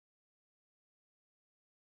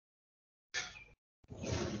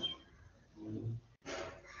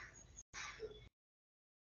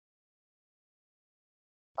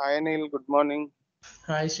Hi Anil, good morning.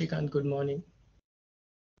 Hi Shrikant, good morning.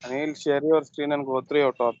 Anil, share your screen and go through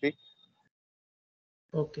your topic.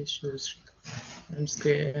 Okay, sure, Shrikant.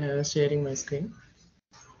 I'm sharing my screen.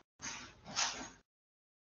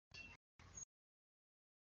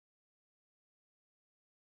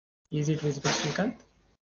 Is it visible, Shrikant?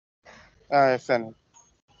 Yes, Anil.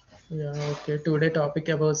 Yeah, okay. Today topic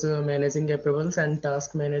about managing approvals and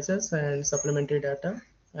task managers and supplementary data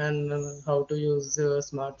and how to use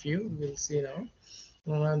Smart View. We'll see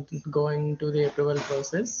now. Going to the approval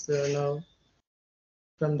process. Now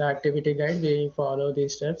from the activity guide, we follow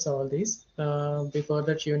these steps, all these. Before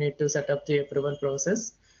that, you need to set up the approval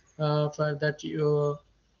process. For that, you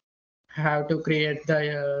have to create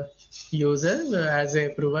the user as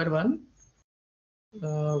a approver one.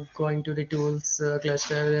 Going to the tools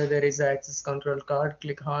cluster, there is access control card.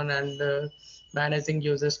 Click on and managing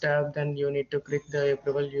users tab. Then you need to click the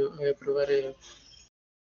approver.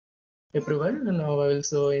 Now I will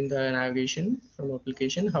show in the navigation from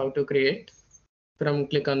application how to create. From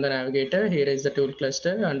click on the navigator. Here is the tool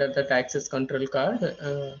cluster under the access control card.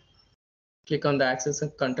 Click on the access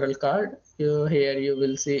control card. Here you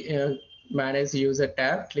will see manage user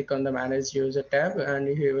tab. Click on the manage user tab and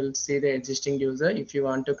you will see the existing user. If you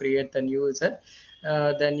want to create the new user,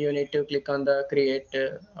 then you need to click on the create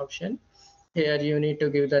option. Here you need to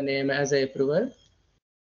give the name as a approver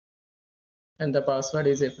and the password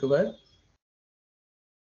is approver.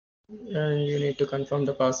 And you need to confirm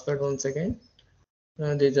the password once again.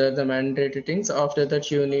 These are the mandatory things. After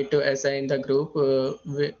that, you need to assign the group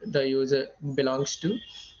the user belongs to.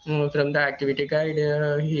 From the activity guide,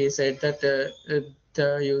 he said that the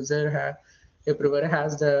approver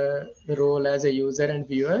has the role as a user and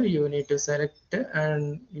viewer. You need to select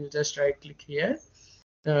and you just right click here.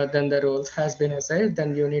 Then the roles has been assigned.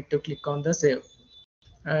 Then you need to click on the save.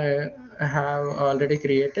 I have already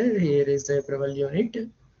created. Here is the approval unit.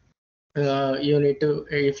 You need to,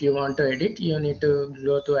 if you want to edit, you need to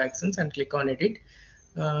go to actions and click on edit.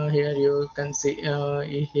 Here you can see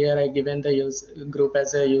here I given the group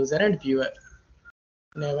as a user and viewer,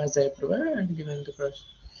 name as a approver and given the process.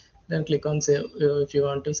 Then click on save if you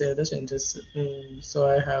want to save the changes. So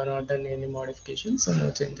I have not done any modifications, so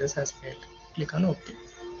no changes has made. Click on OK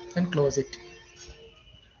and close it.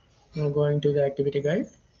 Now going to the activity guide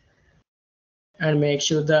and make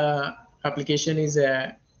sure the application is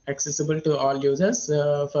accessible to all users.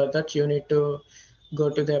 For that, you need to go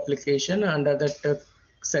to the application under the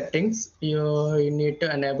settings. You need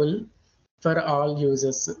to enable for all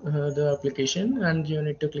users the application, and you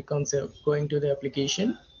need to click on save. Going to the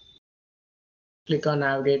application, click on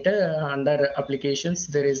navigator. Under applications,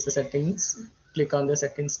 there is the settings. Click on the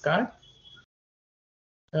settings card.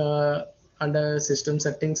 Under system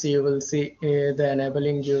settings, you will see the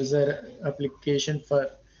enabling user application for.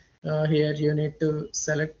 Here you need to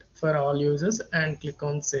select for all users and click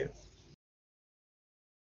on save.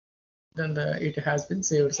 Then it has been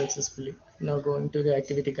saved successfully. Now going to the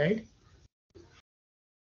activity guide.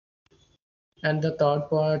 And the third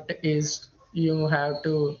part is you have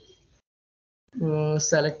to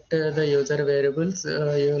select the user variables.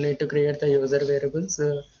 You need to create the user variables,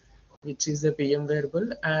 which is a PM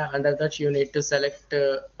variable. Under that, you need to select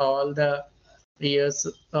all the years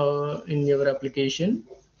in your application.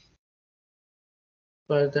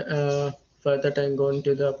 For that, I'm going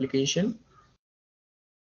to the application.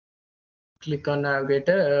 Click on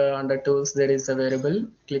navigator. Under tools, there is a variable.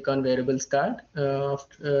 Click on variables card.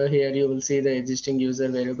 Here you will see the existing user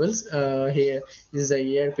variables. Here is the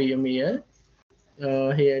year, PM year.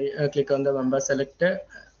 Here click on the member selector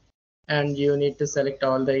and you need to select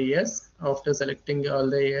all the years. After selecting all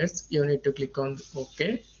the years, you need to click on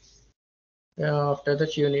OK. After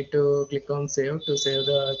that, you need to click on save to save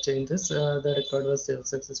the changes. The record was saved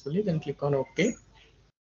successfully. Then click on OK.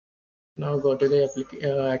 Now go to the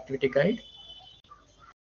activity guide.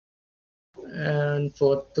 And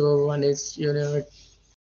fourth one is you know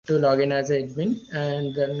to log in as an admin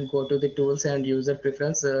and then go to the tools and user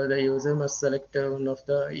preference. The user must select one of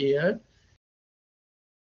the year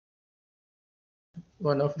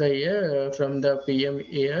from the PM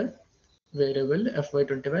year variable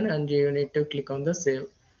FY21 and you need to click on the save.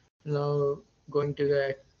 Now going to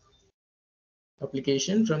the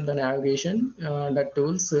application from the navigation under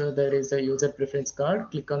tools there is a user preference card.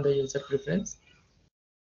 Click on the user preference.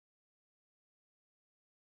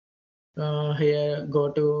 Here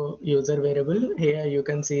go to user variable. Here you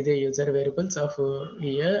can see the user variables of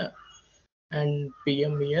year and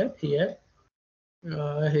PM year here.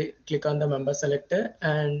 Click on the member selector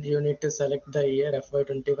and you need to select the year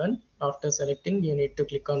FY21. After selecting, you need to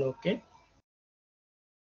click on OK.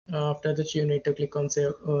 After that, you need to click on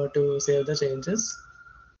save to save the changes.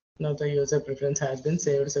 Now the user preference has been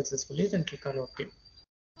saved successfully, then click on OK.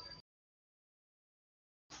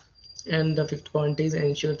 And the fifth point is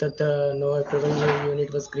ensure that the no approval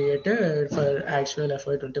unit was created for actual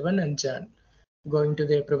FY21 and Jan. Going to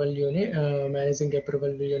the approval unit, managing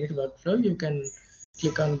approval unit workflow, you can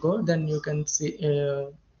click on go, then you can see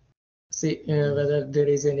whether there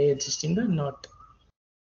is any existing or not.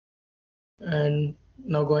 And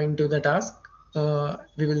now going to the task,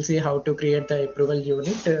 we will see how to create the approval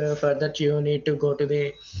unit. For that, you need to go to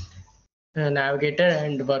the navigator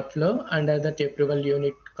and workflow under the approval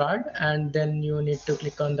unit card, and then you need to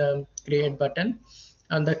click on the create button.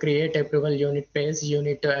 On the create approval unit page, you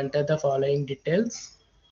need to enter the following details.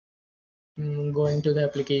 Going to the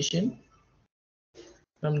application,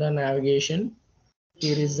 from the navigation,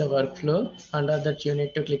 here is the workflow. Under that, you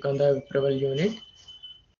need to click on the approval unit.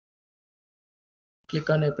 Click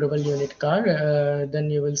on approval unit card, then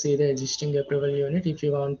you will see the existing approval unit. If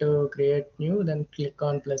you want to create new, then click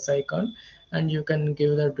on plus icon and you can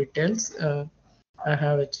give the details. I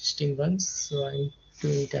have existing ones, so I'm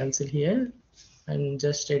doing cancel here and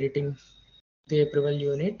just editing the approval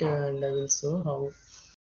unit, and I will show how.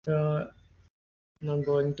 Now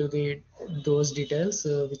going to the those details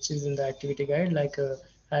which is in the activity guide, like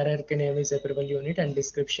hierarchy name is approval unit and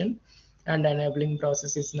description, and enabling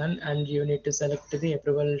process is none, and you need to select the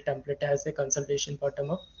approval template as a consultation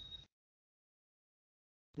bottom up.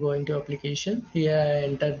 Going to application, here I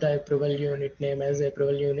enter the approval unit name as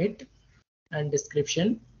approval unit and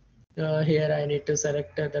description. Here I need to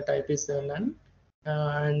select the type is none,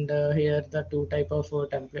 and here the two type of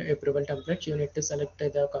template approval template, you need to select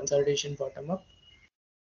the consultation bottom up.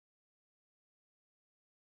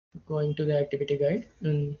 Going to the activity guide.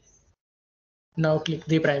 Now click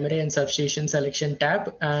the primary and substation selection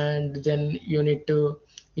tab, and then you need to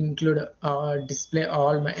include display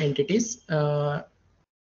all my entities.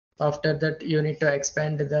 After that, you need to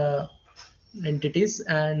expand the entities,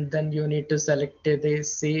 and then you need to select the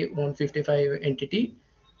C155 entity,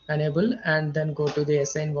 enable, and then go to the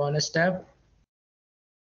assign bonus tab.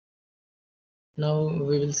 Now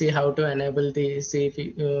we will see how to enable the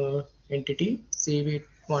entity,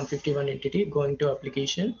 CV151 entity. Going to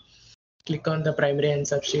application, click on the primary and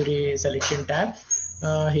subsidiary selection tab.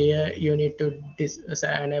 Here you need to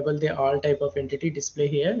enable the all type of entity display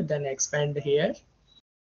here, then expand here.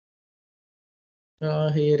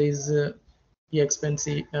 Here is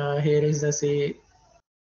expensive. Here is the say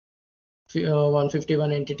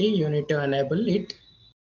 151 entity. You need to enable it.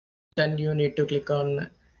 Then you need to click on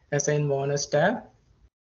assign bonus tab.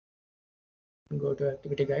 Go to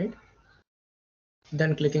activity guide.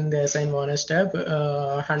 Then clicking the assign bonus tab,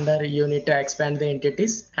 under you need to expand the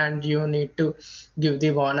entities, and you need to give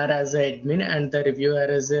the owner as a admin and the reviewer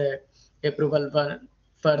as a approval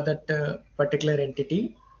for that particular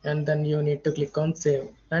entity, and then you need to click on save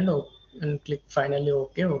and click finally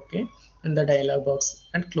okay in the dialog box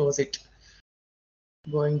and close it.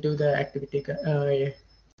 Going to the activity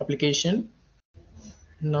application,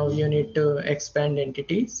 now you need to expand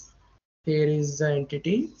entities. Here is the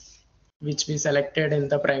entity which we selected in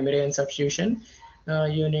the primary and substitution.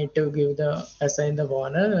 You need to give the assign the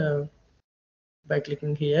owner by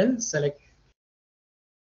clicking here. Select,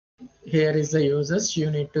 here is the users.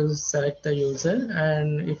 You need to select the user,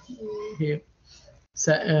 and if here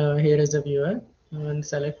here is the viewer, and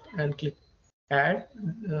select and click add.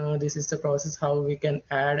 This is the process how we can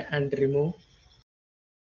add and remove.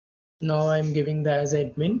 Now I'm giving the as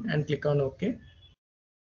admin and click on OK.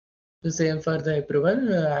 The same for the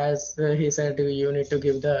approval, as he said, you need to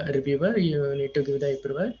give the reviewer, you need to give the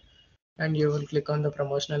approval, and you will click on the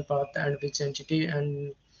promotional path and which entity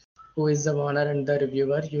and who is the owner and the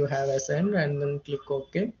reviewer you have assigned, and then click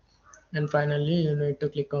OK. And finally, you need to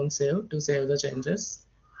click on save to save the changes.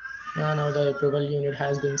 Now the approval unit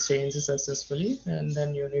has been changed successfully, and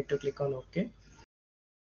then you need to click on OK.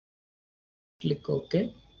 Click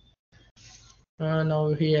OK. Now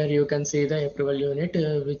here you can see the approval unit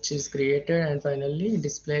which is created and finally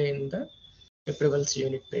display in the approvals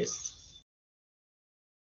unit page.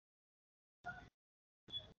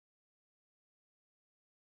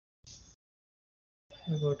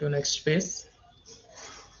 Go to next page,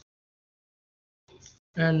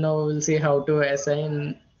 and now we'll see how to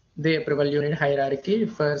assign the approval unit hierarchy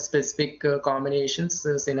for specific combinations,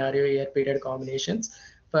 scenario year period combinations.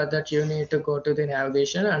 For that, you need to go to the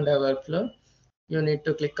navigation under workflow. You need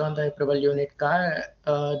to click on the approval unit card.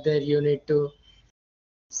 There you need to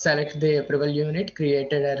select the approval unit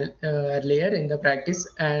created earlier in the practice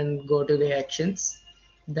and go to the actions.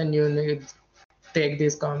 Then you need take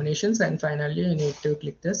these combinations, and finally you need to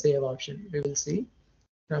click the save option. We will see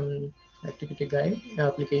from activity guide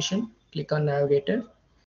application. Click on navigator.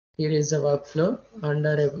 Here is the workflow.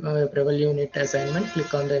 Under approval unit assignment,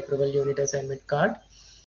 click on the approval unit assignment card.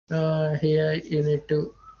 Here you need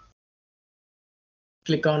to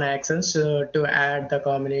click on actions to add the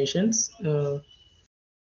combinations,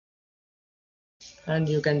 and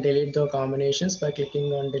you can delete the combinations by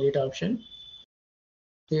clicking on delete option.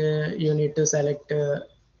 Here you need to select the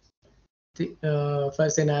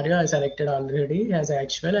first scenario I selected already as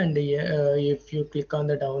actual, and if you click on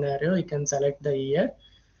the down arrow, you can select the year.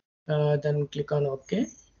 Then click on OK.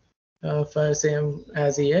 For same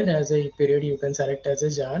as year, as a period, you can select as a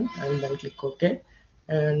Jan, and then click OK.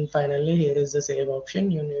 And finally, here is the save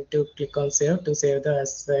option. You need to click on save to save the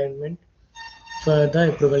assignment for the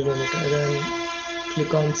approval unit. And then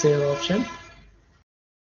click on save option.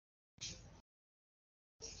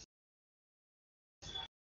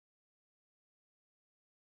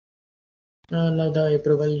 Now the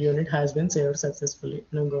approval unit has been saved successfully.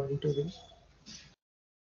 Now going to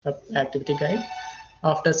the activity guide.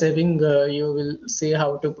 After saving, you will see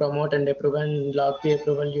how to promote and approve and log the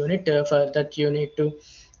approval unit. For that, you need to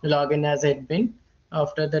log in as admin.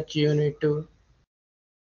 After that, you need to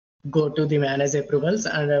go to the manage approvals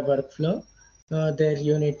and workflow. There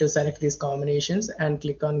you need to select these combinations and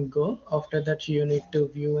click on go. After that, you need to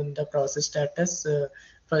view in the process status.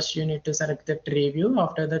 First, you need to select the tree view.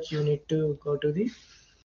 After that, you need to go to the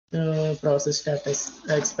process status,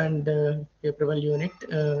 expand approval unit.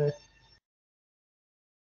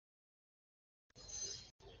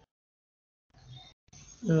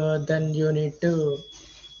 Then you need to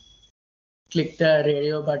click the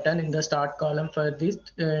radio button in the start column for this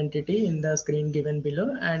entity in the screen given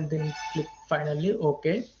below, and then click finally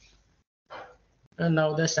OK. And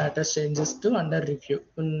now the status changes to under review.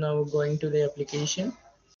 Now going to the application.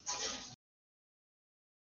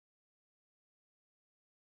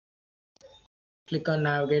 Click on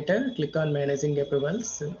navigator, click on managing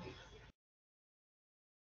approvals.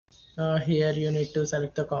 Here you need to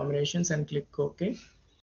select the combinations and click OK.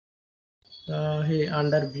 Here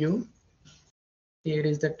under view, here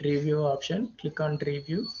is the tree view option. Click on tree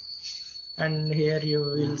view, and here you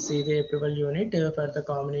will see the approval unit for the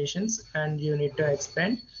combinations, and you need to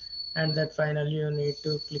expand, and that finally you need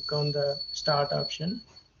to click on the start option.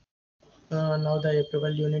 Now the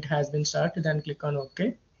approval unit has been started, then click on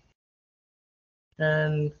OK.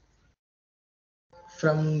 And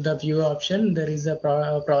from the view option, there is a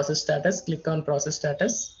process status. Click on process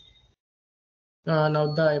status.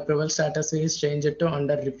 Now the approval status is changed to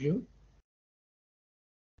under review.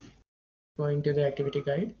 Going to the activity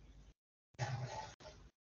guide.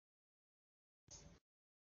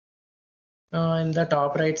 In the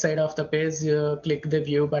top right side of the page, you click the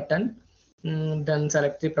view button, then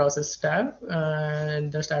select the process tab,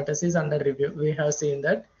 and the status is under review. We have seen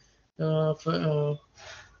that.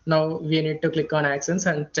 Now we need to click on actions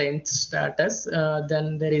and change status.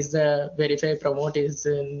 Then there is the verify promote is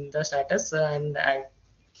in the status, and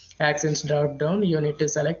actions drop down. You need to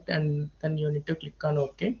select, and then you need to click on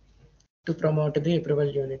OK to promote the approval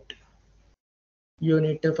unit. You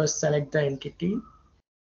need to first select the entity.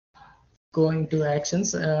 Going to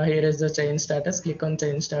actions, here is the change status. Click on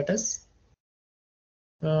change status.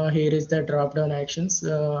 Here is the drop down actions.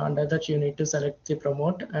 Under that, you need to select the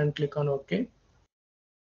promote and click on OK.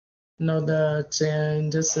 Now the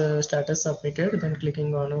changes status submitted, then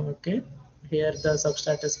clicking on OK. Here the sub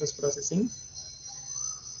status was processing.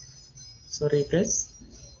 So refresh.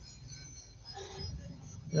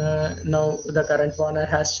 Now the current owner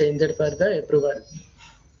has changed for the approver.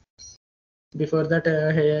 Before that,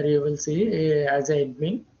 here you will see as a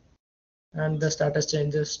admin, and the status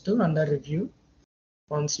changes to under review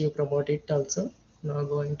once you promote it also. Now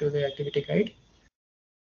going to the activity guide.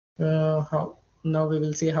 Now we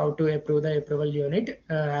will see how to approve the approval unit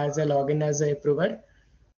as a login as a approver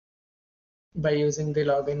by using the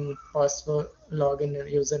login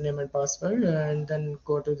username and password, and then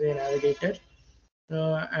go to the navigator,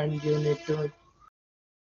 and you need to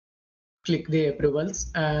click the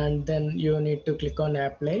approvals, and then you need to click on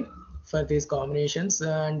apply for these combinations,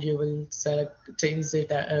 and you will select change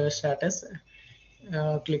the status.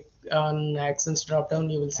 Click on actions drop down,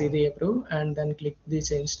 you will see the approve, and then click the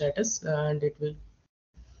change status, and it will,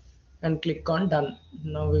 and click on done.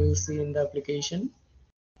 Now we will see in the application.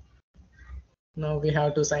 Now we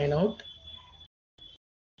have to sign out.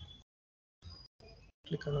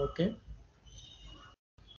 Click on OK.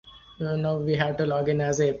 Now we have to log in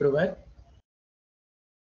as a approver.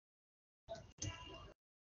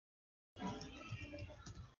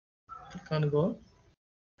 Click on go.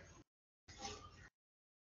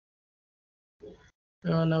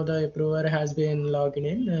 Now the approver has been logged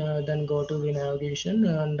in. Then go to the navigation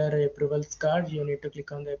under approvals card. You need to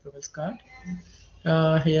click on the approvals card.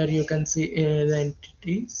 Here you can see the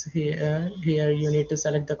entities. Here you need to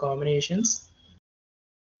select the combinations.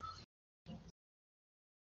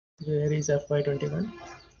 There is FY21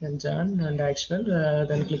 and Jan and actual.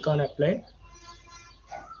 Then click on apply.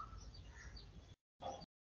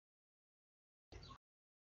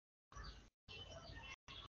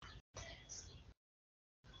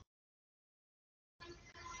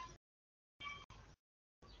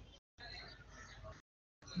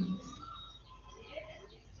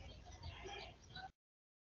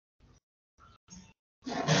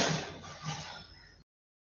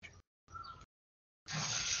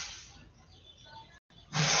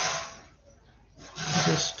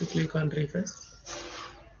 Just to click on refresh.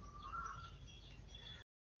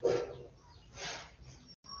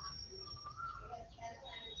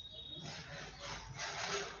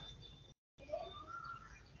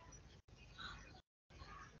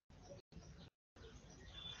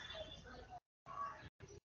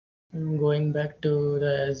 I'm going back to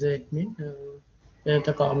the as admin. Where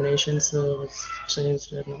the combinations was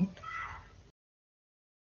changed or not.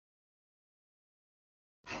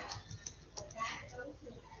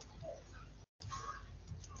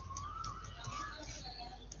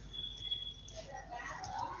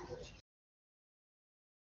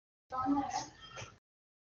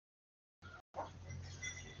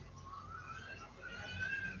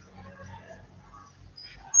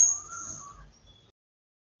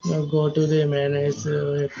 Now go to the manage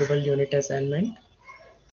approval unit assignment.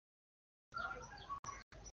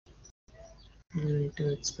 You need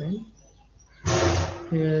to explain.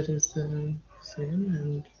 Here is the same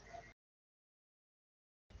and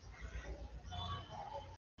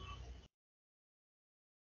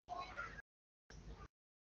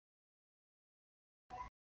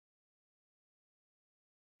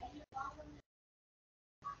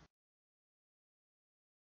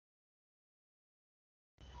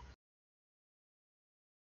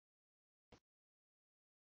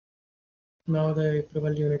now the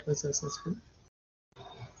approval unit was successful.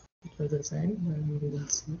 It was assigned and we will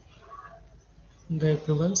see the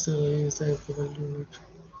approval. So is the approval unit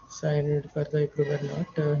signed for the approval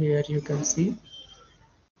not. Here you can see.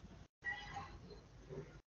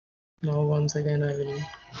 Now once again I will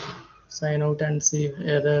sign out and see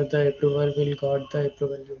whether the approver will got the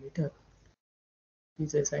approval unit or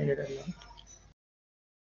is assigned or not.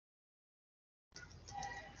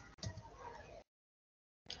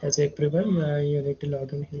 As a approval, you need to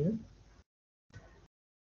log in here.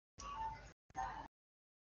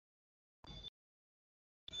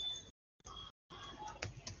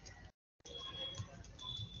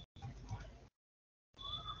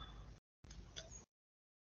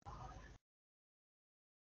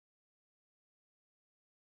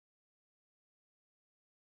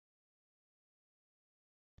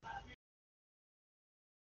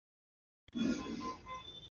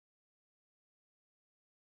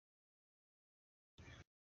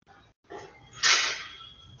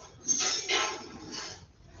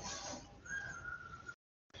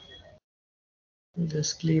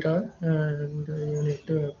 Just clear all and you need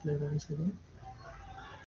to apply once again.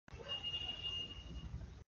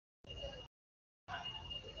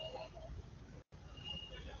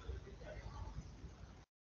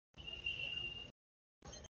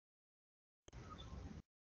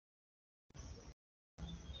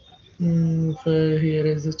 So here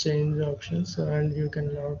is the change options and you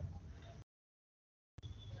can log.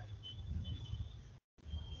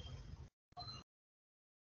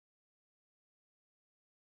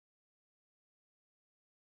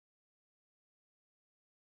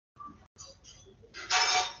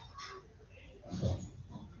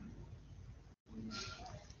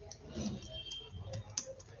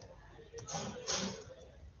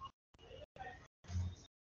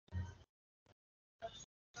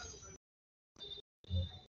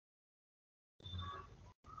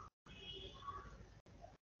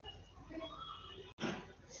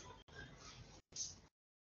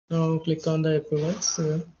 Now click on the approvals.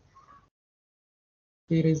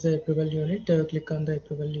 Here is the approval unit. Click on the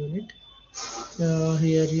approval unit.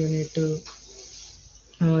 Here you need to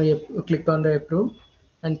click on the approve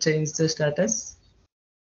and change the status.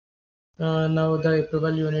 Now the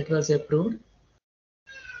approval unit was approved.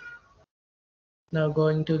 Now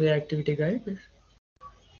going to the activity guide.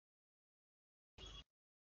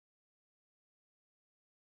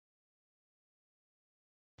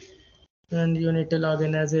 And you need to log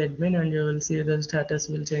in as an admin and you will see the status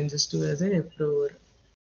will changes to as an approver.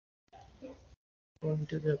 Go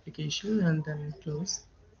into the application and then close.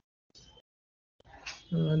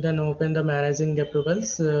 Then open the managing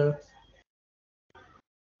approvals. Here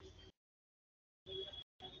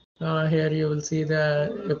you will see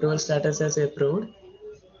the approval status as approved.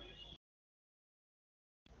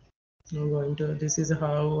 I'm going to, this is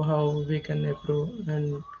how we can approve,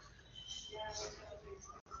 and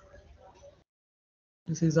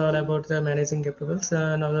this is all about the managing approvals.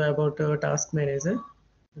 Now about task manager,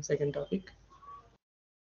 the second topic.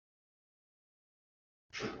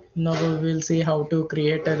 Now we will see how to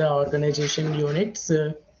create the organization units.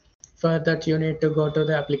 For that, you need to go to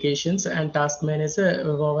the applications and task manager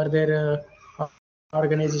over their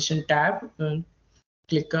organization tab.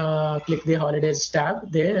 Click the holidays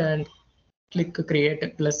tab there and click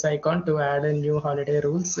create plus icon to add a new holiday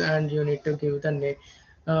rules, and you need to give the name,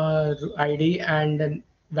 ID and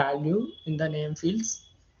value in the name fields,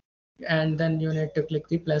 and then you need to click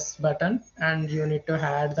the plus button and you need to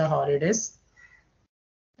add the holidays,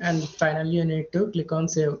 and finally you need to click on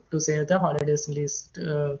save to save the holidays list.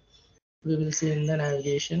 We will see in the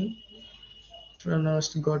navigation. From now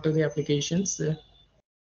go to the applications,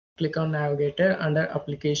 click on navigator. Under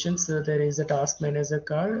applications there is a task manager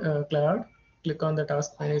cloud. Click on the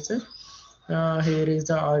task manager. Here is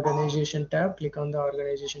the organization tab. Click on the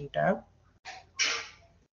organization tab.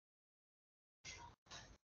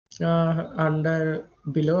 Under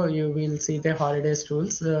below you will see the holidays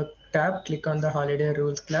rules tab. Click on the holiday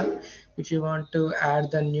rules club. If you want to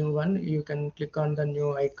add the new one, you can click on the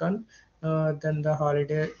new icon. Then the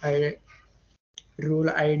holiday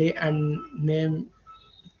rule ID and name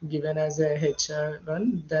given as a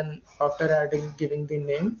HR1. Then after adding giving the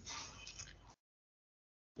name,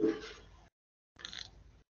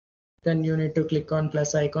 then you need to click on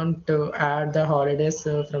plus icon to add the holidays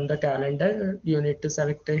from the calendar. You need to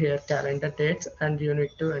select here calendar dates and you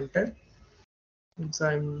need to enter. So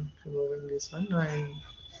I'm removing this one. I'm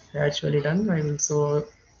actually done. I will, so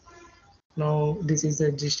now this is the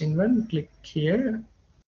existing one. Click here.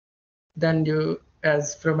 Then you,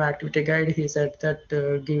 as from activity guide, he said that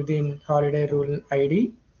give the holiday rule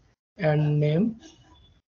ID and name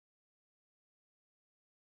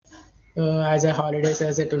as a holidays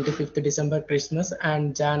as a 25th December Christmas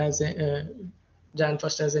and Jan as a Jan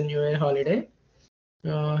 1st as a New Year holiday.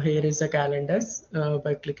 Here is the calendars.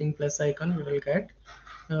 By clicking plus icon, you will get.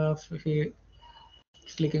 Here,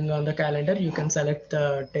 clicking on the calendar, you can select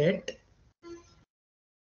the date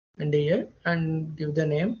and the year and give the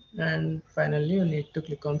name, and finally you need to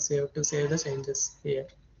click on save to save the changes here.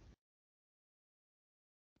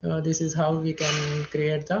 This is how we can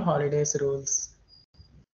create the holidays rules.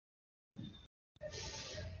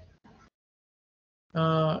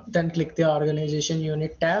 Then click the organization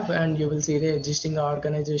unit tab and you will see the existing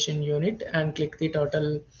organization unit, and click the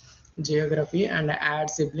total geography and add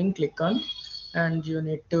sibling. Click on, and you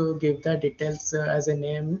need to give the details as a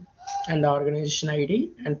name and organization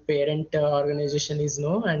ID, and parent organization is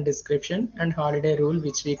no, and description and holiday rule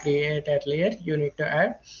which we create earlier you need to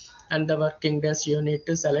add, and the working days you need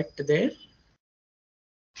to select there,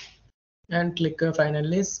 and click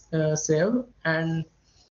finally save. And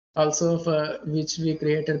also for which we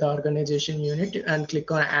created the organization unit, and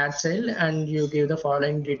click on add child and you give the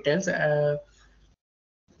following details where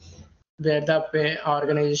the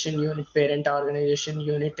organization unit parent organization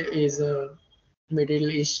unit is Middle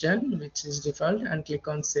Eastern, which is default, and click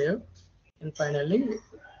on save. And finally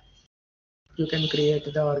you can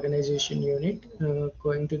create the organization unit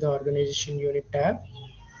going to the organization unit tab.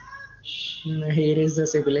 Here is the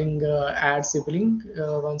sibling, add sibling.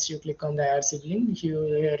 Once you click on the add sibling,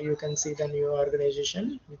 here you can see the new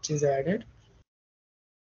organization which is added.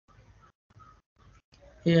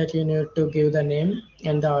 Here you need to give the name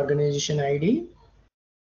and the organization ID,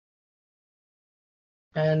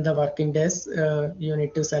 and the working days you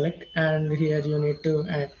need to select, and here you need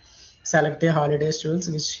to select the holidays rules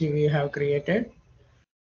which we have created.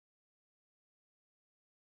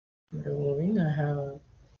 Removing,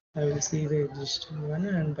 I will see the existing one,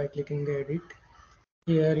 and by clicking the edit,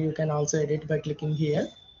 here you can also edit by clicking here.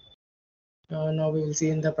 Now we will see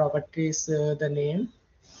in the properties the name,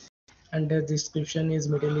 and the description is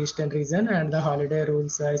Middle Eastern region, and the holiday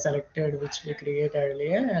rules I selected which we created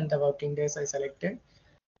earlier, and the working days I selected.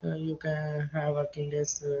 You can have working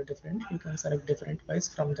days different. You can select different wise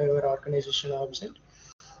from your organization object.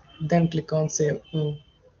 Then click on save.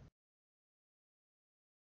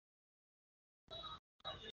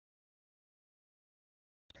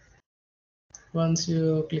 Once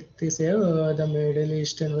you click the save, the Middle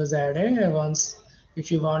Eastern was added. Once, if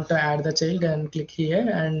you want to add the child, then click here,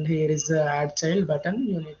 and here is the add child button.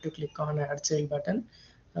 You need to click on add child button.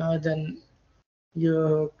 Then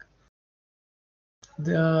you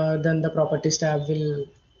Then the properties tab will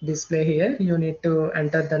display here. You need to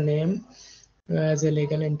enter the name as a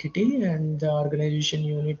legal entity and the organization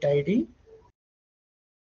unit ID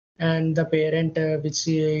and the parent which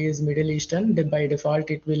is Middle Eastern. By default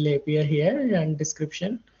it will appear here, and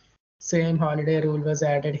description. Same holiday rule was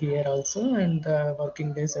added here also, and the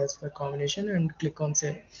working days as per combination, and click on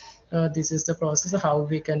save. This is the process how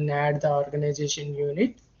we can add the organization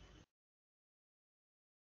unit.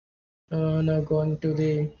 Now going to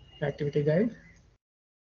the activity guide.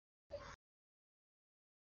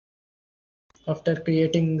 After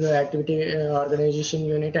creating the activity organization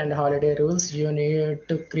unit and holiday rules, you need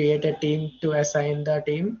to create a team to assign the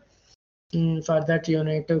team. For that, you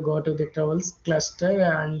need to go to the tools cluster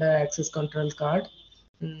and access control card.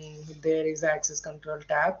 There is access control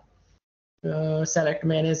tab. Select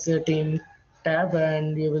manage the team tab,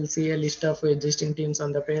 and you will see a list of existing teams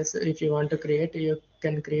on the page. If you want to create, you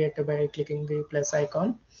can create by clicking the plus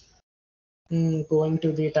icon. Going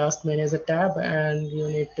to the task manager tab, and you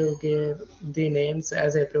need to give the names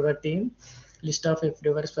as a approver team, list of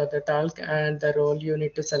approvers for the task, and the role you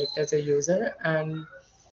need to select as a user, and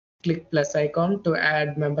click plus icon to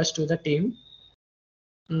add members to the team.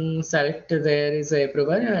 Select there is a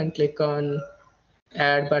approver and click on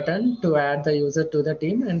add button to add the user to the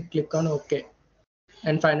team, and click on OK.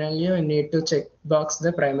 And finally, you need to check box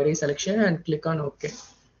the primary selection and click on OK.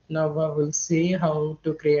 Now we'll see how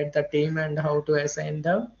to create the team and how to assign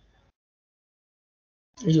the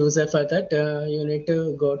user. For that, you need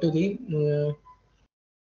to go to the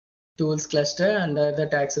tools cluster under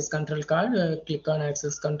the access control card. Click on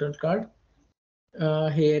access control card.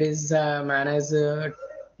 Here is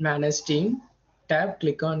manage team tab.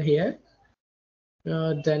 Click on here.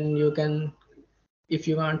 Then you can, if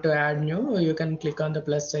you want to add new, you can click on the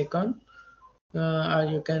plus icon, or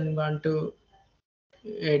you can want to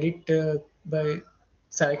edit by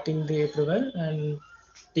selecting the approval and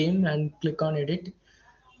team and click on edit.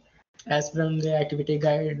 As from the activity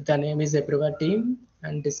guide, the name is approval team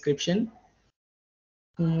and description.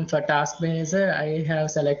 For task manager, I have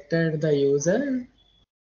selected the user.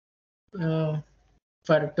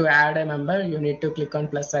 For to add a member, you need to click on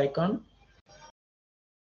plus icon.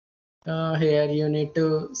 Here you need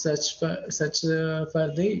to search for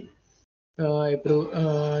the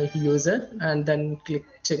user, and then click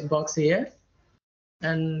checkbox here,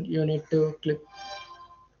 and you need to click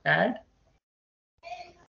add.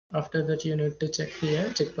 After that, you need to check here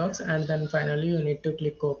checkbox, and then finally you need to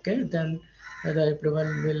click OK. Then the approval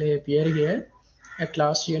will appear here. At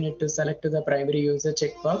last, you need to select the primary user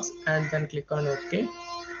checkbox and then click on OK.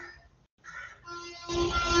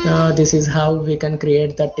 This is how we can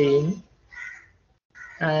create the team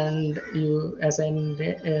and you assign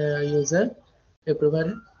the user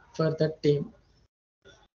approval for the team.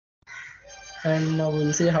 And now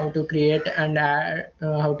we'll see how to create and add,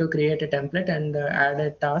 how to create a template and add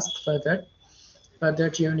a task for that. For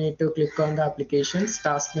that, you need to click on the applications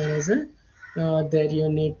task manager. There you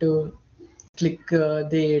need to click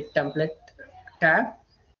the template tab.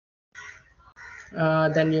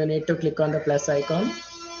 Then you need to click on the plus icon.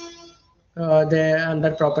 There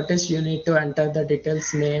under properties, you need to enter the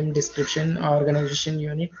details, name, description, organization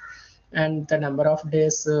unit, and the number of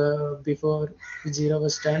days before 0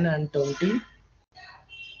 was 10 and 20.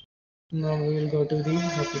 Now we will go to the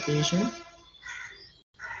application.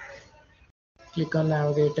 Click on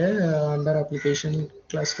navigator. Under application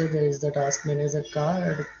cluster, there is the task manager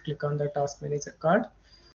card. Click on the task manager card.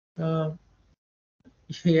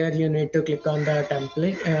 Here you need to click on the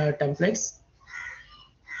templates.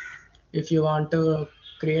 If you want to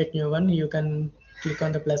create new one, you can click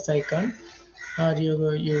on the plus icon, or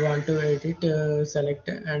you want to edit, select,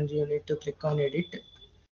 and you need to click on edit.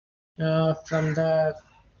 From the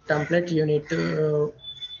template, you need to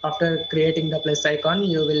after creating the plus icon,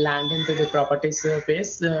 you will land into the properties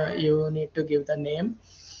page. You need to give the name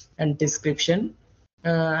and description,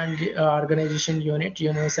 and organization unit.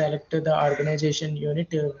 Select the organization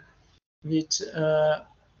unit which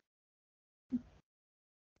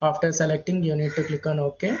after selecting, you need to click on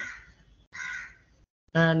OK.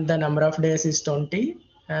 And the number of days is 20,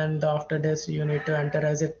 and after days you need to enter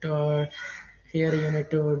as it here you need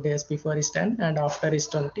to days before is 10 and after is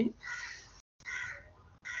 20.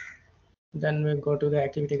 Then we go to the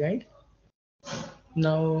activity guide.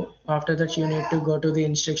 Now after that, you need to go to the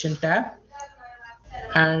instruction tab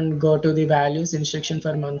and go to the values instruction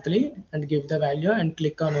for monthly and give the value and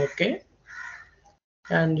click on OK.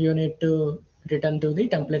 And you need to return to the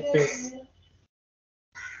template page.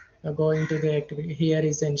 Now going to the activity, here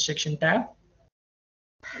is the instruction tab.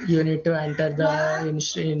 You need to enter the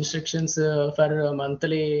instructions for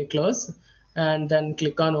monthly close, and then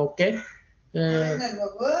click on OK.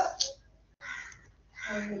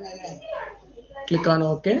 Click on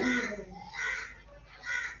OK.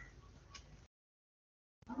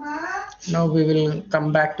 Now we will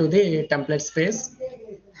come back to the template space.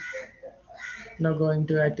 Now going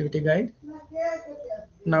to activity guide.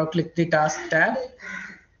 Now click the task tab.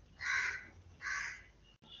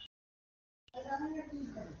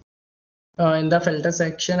 In the filter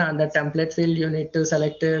section under template field, you need to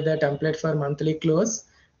select the template for monthly close.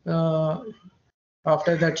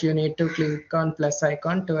 After that, you need to click on plus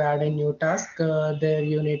icon to add a new task. There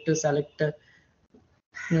you need to select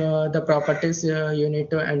the properties. You need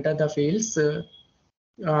to enter the fields.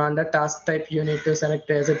 Under task type, you need to select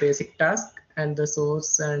as a basic task, and the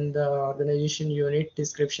source and the organization unit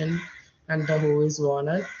description and the who is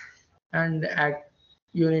owner, and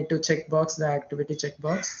you need to checkbox the activity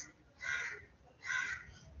checkbox.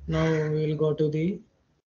 Now we'll go to the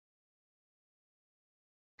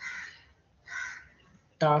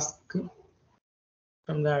task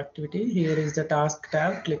from the activity. Here is the task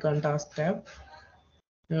tab. Click on task tab.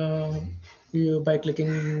 By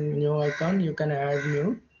clicking new icon, you can add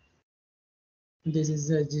new. This is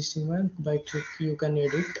the existing one. By click, you can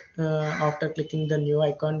edit. After clicking the new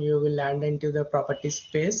icon, you will land into the property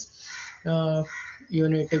space. You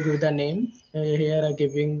need to give the name. Here I'm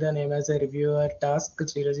giving the name as a reviewer task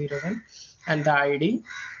 001 and the ID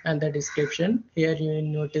and the description. Here you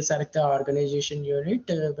need to select the organization unit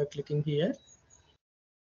by clicking here.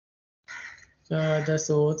 The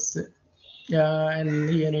source,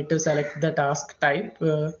 and you need to select the task type.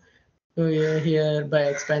 So here by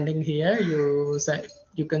expanding here, you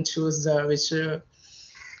can choose which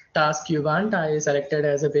task you want. I selected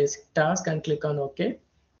as a basic task and click on OK.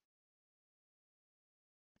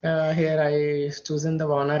 Here I chosen the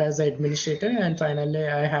owner as the administrator, and finally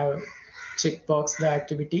I have checkbox the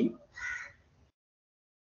activity.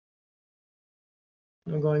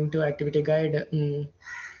 I'm going to activity guide.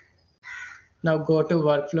 Now go to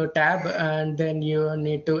workflow tab, and then you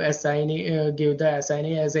need to give the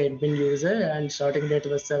assignee as an admin user, and starting date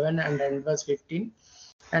was 7 and end was 15,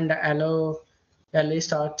 and allow early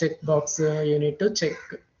start checkbox you need to check.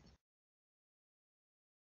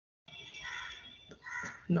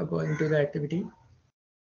 Now going to the activity.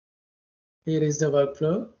 Here is the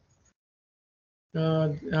workflow.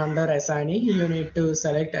 Under assignee, you need to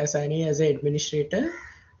select assignee as an administrator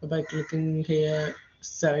by clicking here.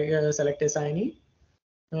 Select assignee.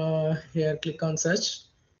 Here click on search.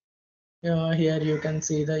 Here you can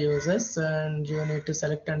see the users, and you need to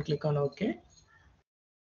select and click on OK.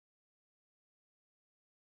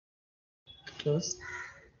 Close.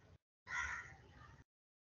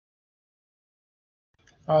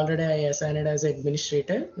 Already I assigned it as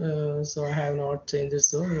administrator, so I have not changed it,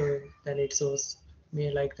 so then it shows me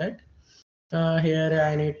like that. Here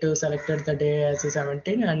I need to select the day as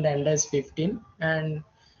 17 and end as 15, and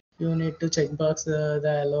you need to checkbox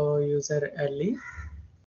the allow user early.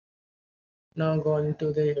 Now going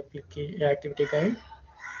to the activity guide.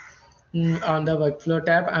 On the workflow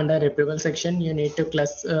tab under approval section, you need to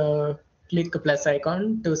click plus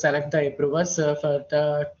icon to select the approvers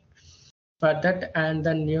for that, and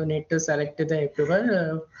then you need to select the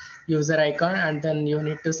approver user icon, and then you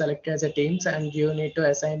need to select as a teams, and you need to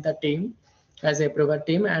assign the team as approver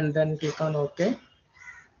team, and then click on OK,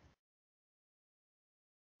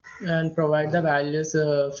 and provide the values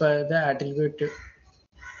for the attribute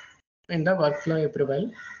in the workflow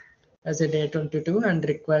approval as a day 22 and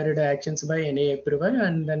required actions by any approver,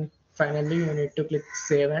 and then finally you need to click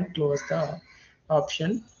save and close the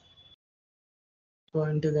option. Go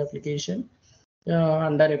into the application.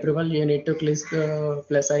 Under approval, you need to click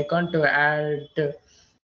plus icon to add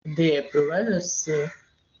the approvers.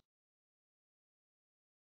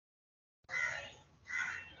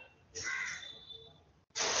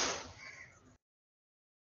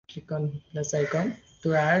 Click on plus icon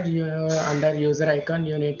to add under user icon.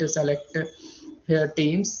 You need to select here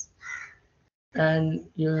teams, and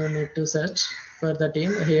you need to search for the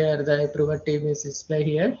team. Here the approver team is displayed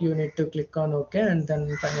here. You need to click on OK, and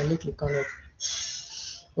then finally click on OK.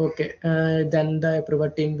 Okay, then the approver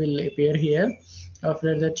team will appear here.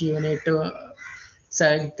 After that, you need to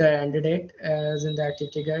select the end date as in the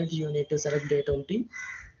activity guide. You need to select day 20,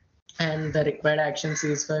 and the required actions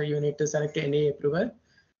is for you need to select any approver,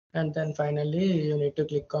 and then finally you need to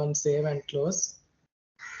click on save and close.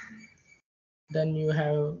 Then you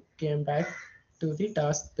have came back to the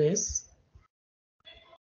task space.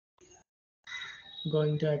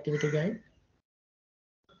 Going to activity guide.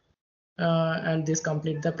 And this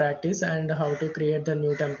complete the practice and how to create the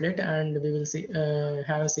new template, and we will see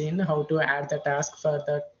have seen how to add the task for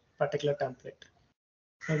that particular template.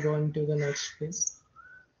 Going to the next page.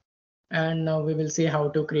 And now we will see how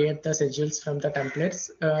to create the schedules from the templates.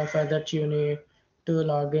 For that you need to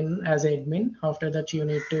log in as admin. After that you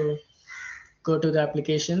need to go to the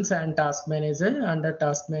applications and task manager. Under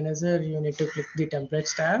task manager you need to click the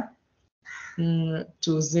templates tab.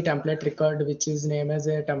 Choose the template record which is named as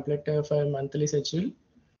a template for monthly schedule.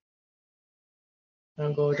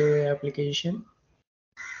 Now go to application.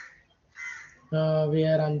 We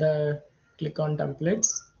are on the click on templates.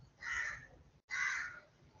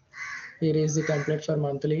 Here is the template for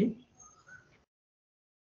monthly.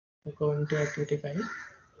 Go into activity file.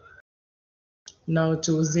 Now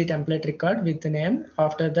choose the template record with the name.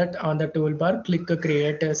 After that, on the toolbar, click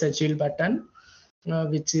create a schedule button,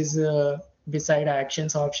 which is beside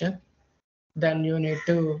actions option. Then you need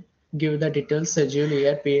to give the details, schedule,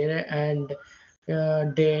 year, period, and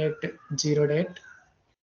date, zero date.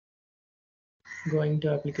 Going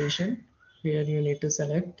to application. Here you need to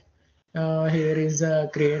select. Here is a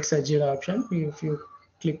create schedule option. If you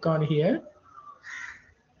click on here,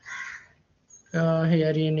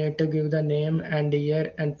 here you need to give the name and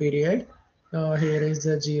year and period. Here is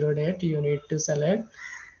the zero date you need to select.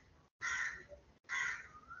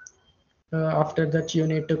 After that you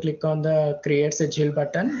need to click on the create schedule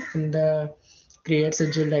button. In the create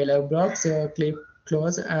schedule dialog box, click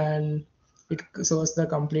close and it shows the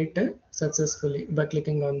complete successfully by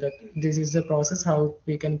clicking on that. This is the process how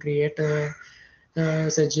we can create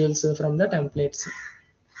schedules from the templates.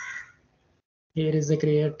 Here is the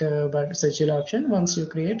create schedule option. Once you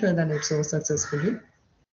create, then it shows successfully.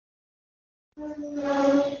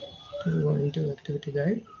 Go into activity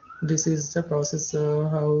guide. This is the process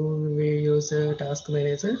how we use task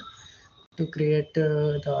manager to create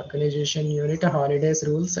the organization unit, holidays,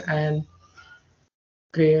 rules, and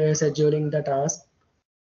create scheduling the task.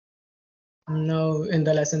 Now in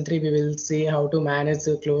the lesson 3, we will see how to manage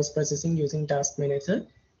the close processing using task manager.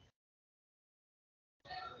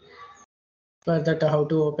 For that, how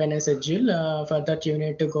to open a schedule. For that, you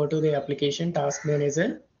need to go to the application task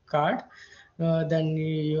manager card. Then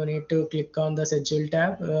you need to click on the schedule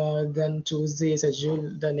tab. Then choose the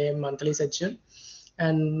schedule, the name monthly schedule.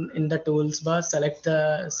 And in the tools bar, select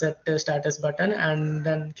the set status button and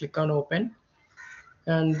then click on open.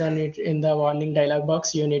 And then in the warning dialog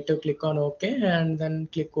box, you need to click on OK and then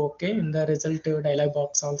click OK in the result dialog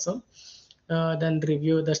box also. Then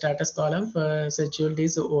review the status column for scheduled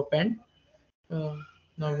is open.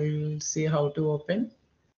 Now we will see how to open.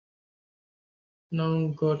 Now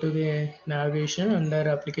go to the navigation. Under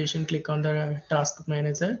application, click on the task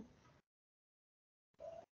manager.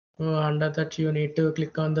 Under that you need to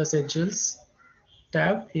click on the schedules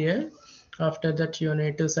tab here. After that you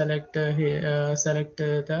need to select here select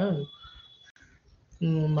the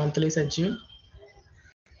monthly schedule.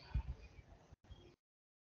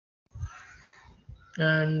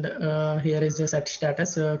 And here is the set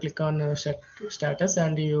status. Click on set status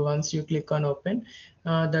and once you click on open,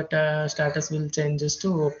 that status will changes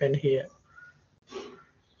to open here.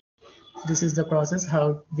 This is the process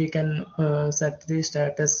how we can set the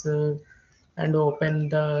status and open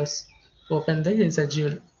the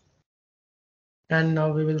schedule. And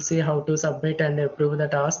now we will see how to submit and approve the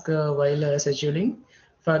task while scheduling.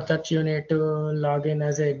 For that you need to log in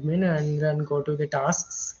as admin and then go to the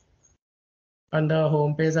tasks. On the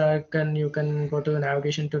home page you can go to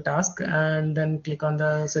navigation to task and then click on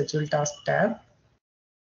the schedule task tab.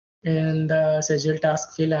 In the schedule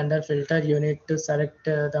task field under filter, you need to select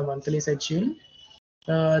the monthly schedule.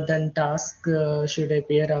 Then task should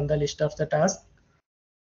appear on the list of the task.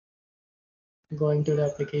 Going to the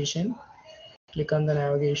application, click on the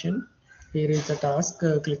navigation. Here is the task.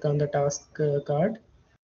 Click on the task card.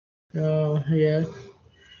 Here,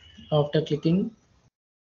 after clicking,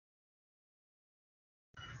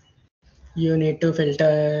 you need to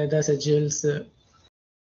filter the schedules.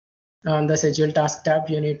 On the schedule task tab,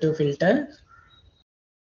 you need to filter.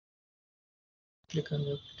 Click on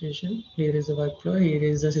the application. Here is the workflow. Here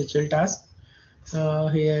is the schedule task.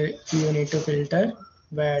 Here you need to filter.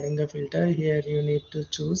 By adding the filter, here you need to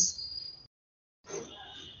choose.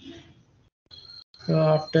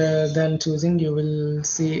 After then choosing, you will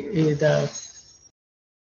see the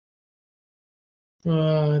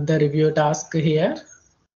review task here.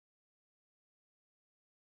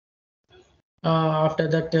 After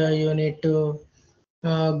that, you need to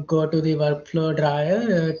go to the workflow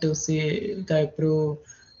drawer to see the approve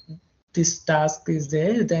this task is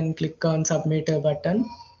there. Then click on submit a button.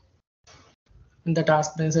 In the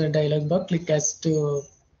task manager dialog box, click as to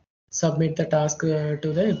submit the task to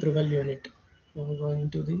the approval unit. I'm going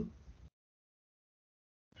to the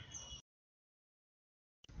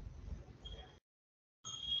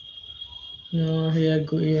Here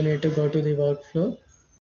you need to go to the workflow.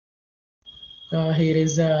 Here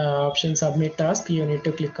is the option submit task. You need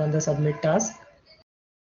to click on the submit task.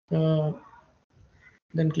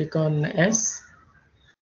 Then click on S.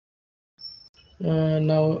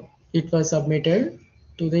 Now it was submitted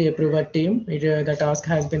to the approver team. The task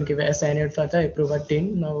has been given assigned for the approver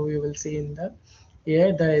team. Now you will see in the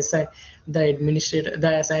here the administrator,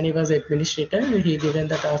 the assignee was administrator. He given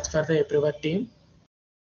the task for the approver team.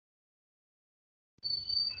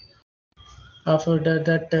 After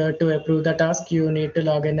that, to approve the task, you need to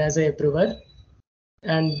log in as a approver,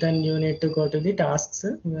 and then you need to go to the tasks.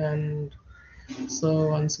 And so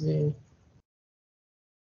once we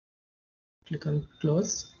click on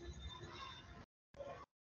close,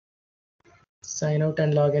 sign out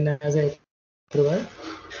and log in as a approver.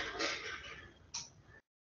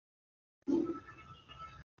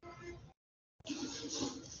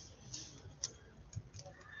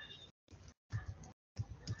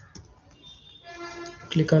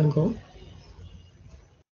 Click on go.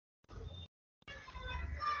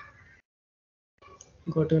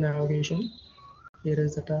 Go to navigation. Here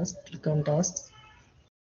is the task. Click on tasks.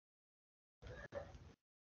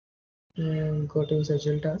 And go to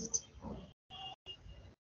schedule tasks.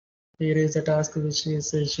 Here is the task which is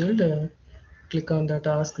scheduled. Click on the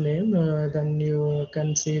task name. Then you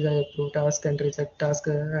can see the approve task and reject task.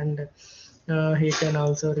 And he can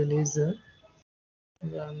also release.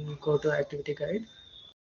 Then go to activity guide.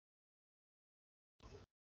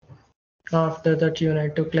 After that, you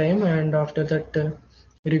need to claim, and after that,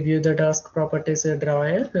 review the task properties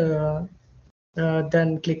drawer.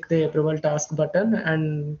 Then click the approval task button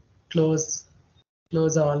and close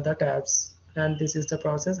all the tabs. And this is the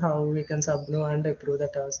process how we can submit and approve the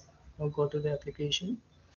task. Now go to the application.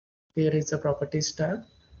 Here is the properties tab,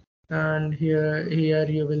 and here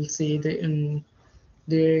you will see the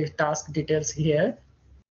task details here.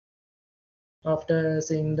 After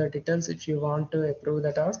seeing the details, if you want to approve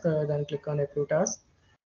the task, then click on approve task.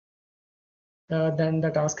 Then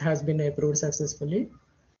the task has been approved successfully,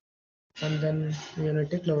 and then you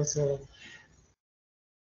need to close.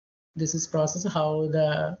 This is process how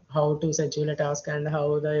to schedule a task and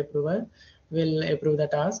how the approver will approve the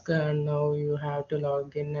task. And now you have to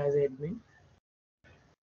log in as admin.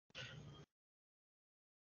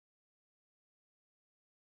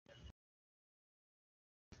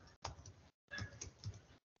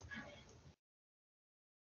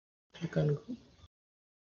 Click on go.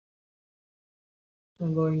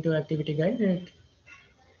 I'm going to activity guide.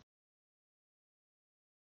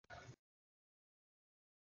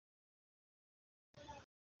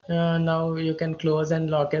 Now you can close and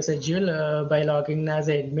lock a schedule by logging as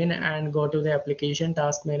admin and go to the application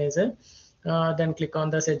task manager. Then click on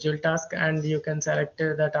the schedule task and you can select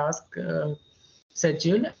the task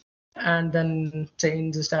schedule and then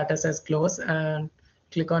change the status as close and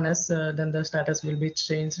click on S. Then the status will be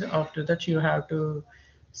changed. After that, you have to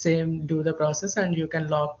same do the process and you can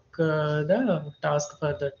lock the task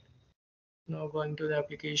further. Now going to the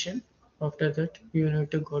application. After that, you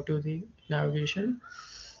need to go to the navigation.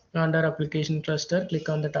 Under application cluster, click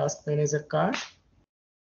on the task manager card.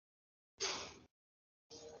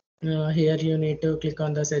 Here you need to click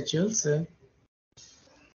on the schedules.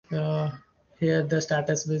 Here the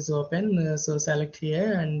status is open, so select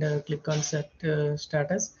here and click on set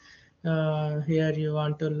status. Here you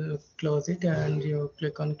want to close it and you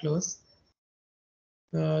click on close.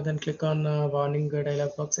 Then click on warning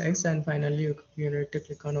dialog box X and finally you need to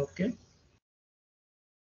click on OK.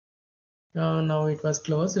 Now it was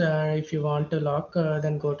closed. If you want to lock,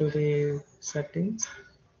 then go to the settings.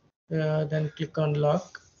 Then click on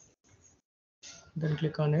lock. Then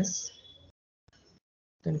click on S.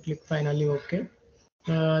 Then click finally OK.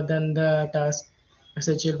 Then the task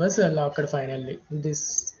schedule was locked finally.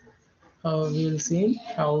 This we will see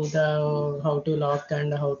how to lock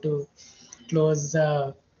and how to close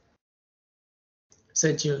the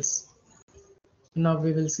schedules. Now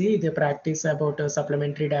we will see the practice about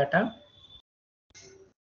supplementary data.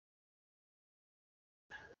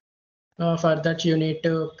 For that, you need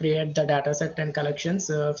to create the data set and collections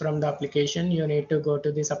from the application. You need to go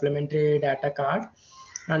to the supplementary data card.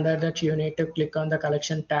 Under that, you need to click on the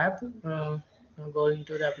collection tab. Go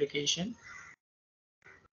into the application.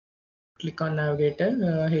 Click on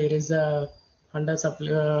navigator. Here is the under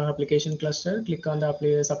application cluster. Click on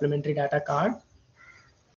the supplementary data card.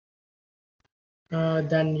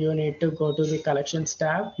 Then you need to go to the collections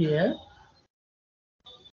tab here.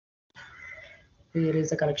 Here is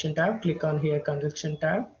the collection tab. Click on here collection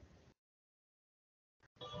tab.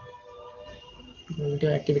 Go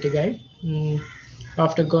to activity guide.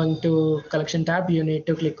 After going to collection tab, you need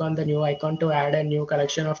to click on the new icon to add a new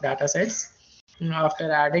collection of data sets.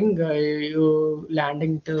 After adding, you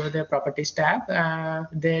landing to the properties tab.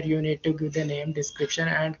 There you need to give the name, description,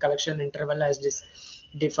 and collection interval as this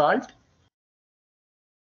default.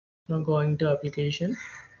 Now going to application.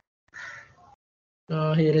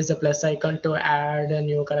 Here is the plus icon to add a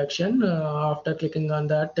new collection. After clicking on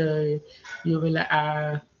that, you will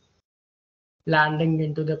landing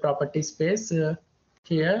into the property space.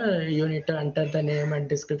 Here you need to enter the name and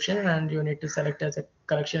description, and you need to select as a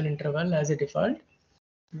collection interval as a default.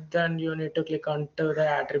 Then you need to click onto the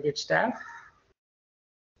attributes tab.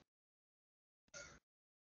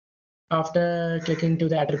 After clicking to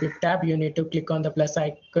the attribute tab, you need to click on the plus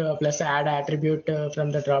add attribute from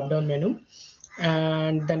the drop down menu,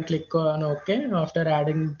 and then click on OK after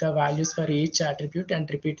adding the values for each attribute, and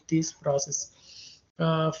repeat this process.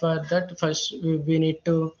 For that, first we need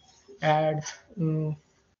to add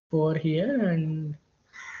 4 here and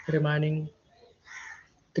remaining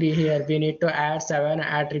 3 here. We need to add 7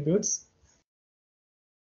 attributes,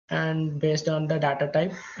 and based on the data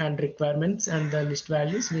type and requirements and the list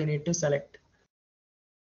values, we need to select.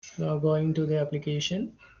 Now going to the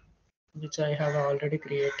application, which I have already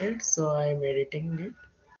created, so I am editing it.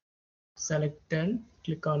 Select and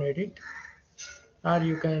click on edit, or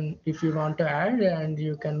you can, if you want to add, and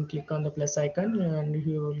you can click on the plus icon, and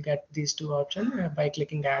you will get these two options by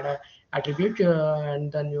clicking add a attribute,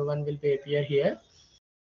 and the new one will be appear here.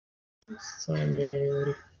 So I'm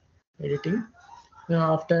editing.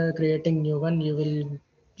 Now after creating new one, you will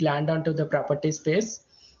land onto the property space.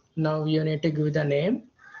 Now you need to give the name,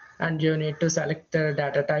 and you need to select the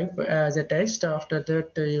data type as a text. After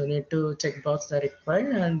that, you need to checkbox the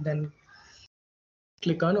required, and then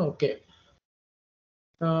click on OK.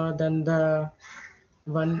 Then the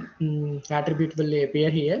one attribute will appear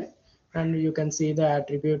here, and you can see the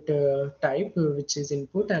attribute type, which is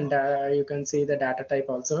input, and you can see the data type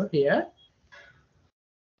also here,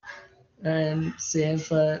 and same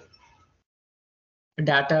for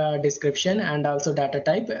data description and also data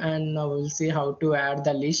type. And now we'll see how to add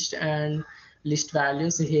the list and list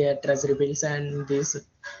values here, treasury bills and these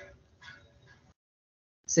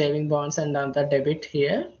saving bonds and on the debit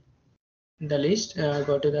here the list.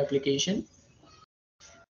 Go to the application.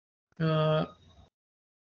 Here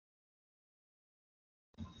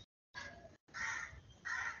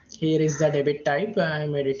is the debit type.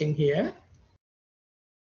 I'm editing here.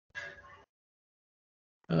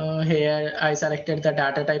 Here I selected the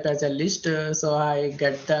data type as a list, so I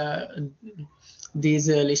get these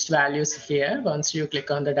list values here. Once you click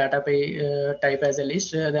on the data type as a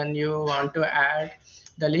list, then you want to add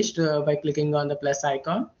the list by clicking on the plus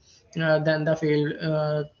icon. Then the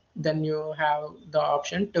field, then you have the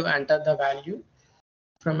option to enter the value.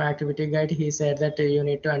 From activity guide, he said that you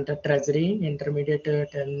need to enter treasury,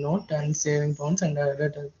 intermediate note, and saving bonds and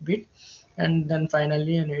other bit. And then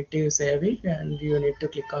finally you need to save it, and you need to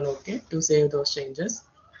click on OK to save those changes.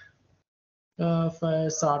 For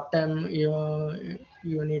short term, you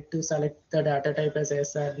need to select the data type as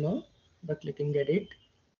yes or no by clicking edit.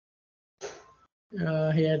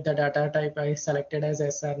 Here the data type I selected as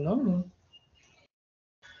yes or no,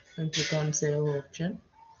 and click on save option.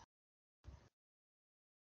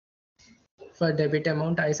 For debit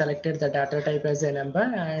amount, I selected the data type as a number,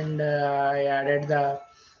 and I added the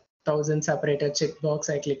 1000 separated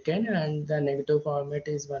checkbox. I click in, and the negative format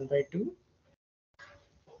is 1/2.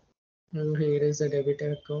 Now here is the debit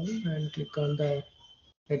account, and click on the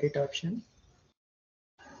edit option.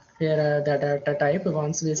 Here the data type,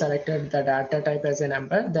 once we selected the data type as a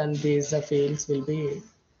number, then these fields will be,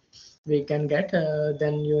 we can get.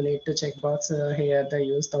 Then you need to checkbox here the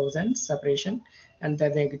use 1000 separation, and the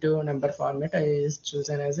negative number format is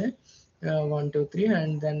chosen as a 1 2 3,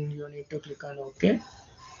 and then you need to click on OK.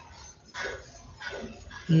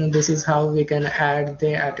 This is how we can add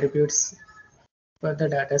the attributes for the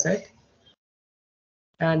data set.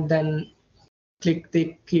 And then click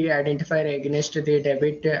the key identifier against the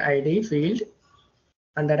debit ID field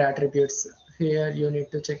under attributes. Here you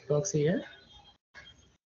need to checkbox here,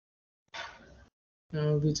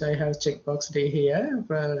 which I have checkboxed here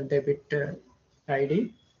for debit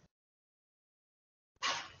ID.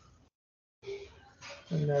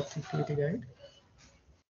 And the activity guide.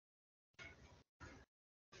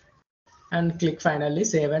 And click finally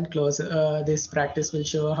save and close. This practice will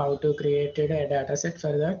show how to create a data set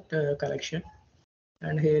for that collection.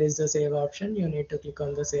 And here is the save option. You need to click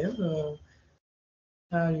on the save.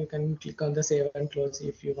 You can click on the save and close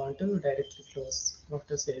if you want to directly close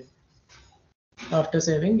after save. After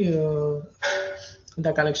saving,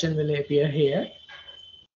 the collection will appear here.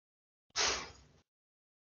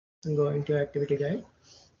 Going to activity guide,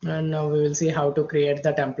 and now we will see how to create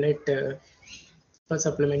the template for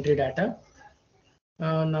supplementary data.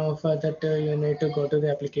 Now for that you need to go to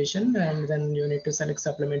the application, and then you need to select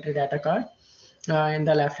supplementary data card. In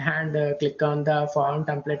the left hand, click on the form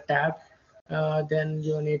template tab. Then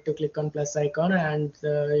you need to click on plus icon, and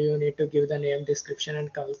you need to give the name, description,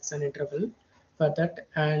 and collection interval for that.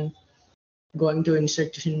 And going to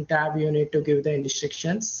instruction tab, you need to give the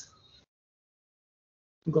instructions.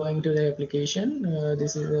 Going to the application,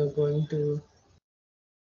 this is going to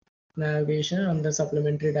navigation on the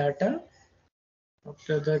supplementary data.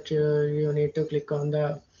 After that, you need to click on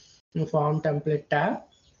the form template tab.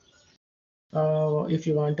 If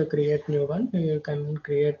you want to create new one, you can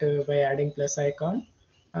create by adding plus icon,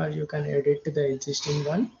 or you can edit the existing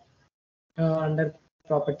one. Under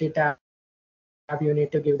property tab, you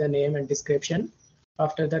need to give the name and description.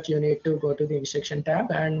 After that, you need to go to the instruction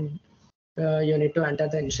tab, and you need to enter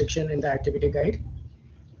the instruction in the activity guide.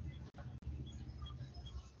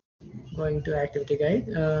 Going to activity guide,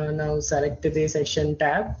 now select the section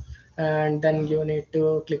tab, and then you need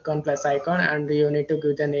to click on plus icon, and you need to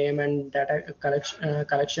give the name and data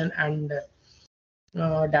collection and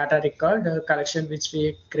data record collection which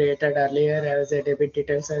we created earlier as a debit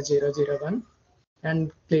details as 001,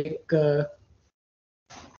 and click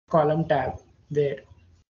column tab there.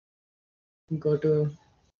 Go to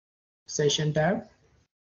session tab.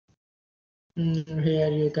 Here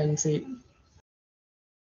you can see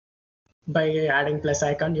by adding plus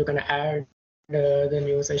icon you can add the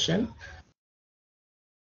new session.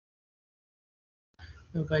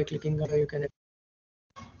 By clicking you can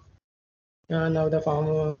now the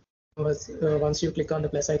form was once you click on the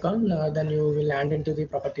plus icon, then you will land into the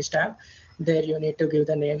properties tab. There you need to give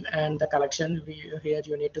the name and the collection. Here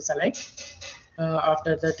you need to select.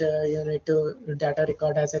 After that, you need to data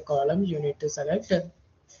record as a column. You need to select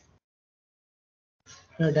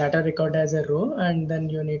data record as a row, and then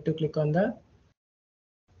you need to click on the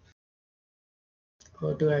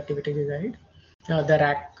go to activity guide. The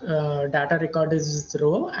data record is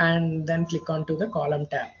row, and then click on to the column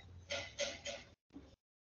tab.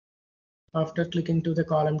 After clicking to the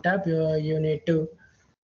column tab, you need to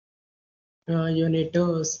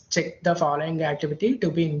check the following activity to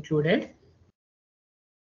be included.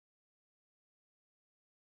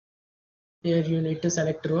 Here you need to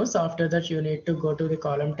select rows. After that, you need to go to the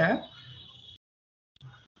column tab.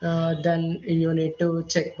 Then you need to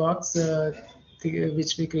check box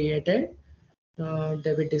which we created,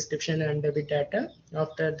 debit description and debit data.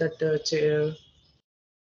 After that,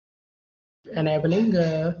 enabling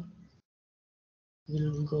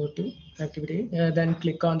we'll go to activity, then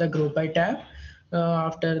click on the group by tab.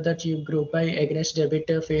 After that, you group by against debit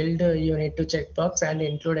field, you need to check box and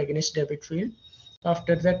include against debit field.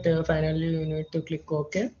 After that, finally you need to click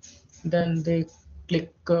OK. Then they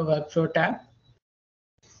click workflow tab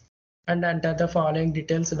and enter the following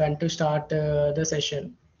details when to start the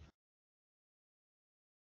session.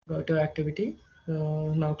 Go to activity.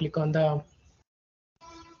 Now click on the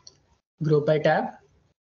group by tab.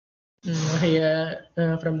 Here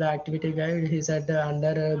from the activity guide, he said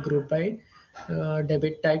under group by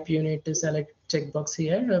debit type, you need to select checkbox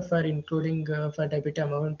here. For including for debit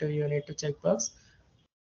amount, you need to checkbox.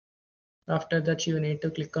 After that, you need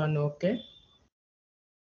to click on OK.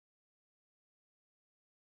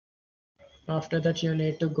 After that, you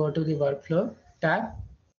need to go to the workflow tab.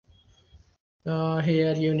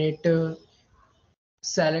 Here you need to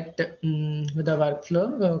select the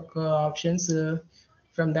workflow options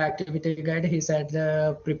from the activity guide. He said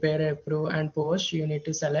prepare, approve, and post. You need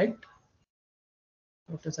to select.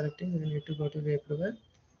 After selecting, you need to go to the approval.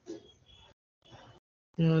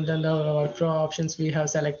 Then the workflow options we have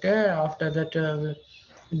selected. After that,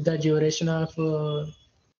 the duration of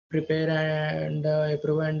prepare and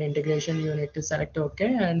approve and integration, you need to select OK,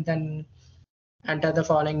 and then enter the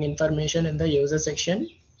following information in the user section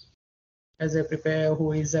as a prepare,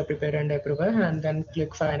 who is a prepare and approver, and then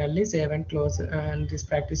click finally save and close. And this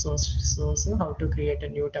practice shows how to create a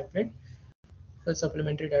new template for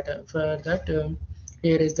supplementary data. For that,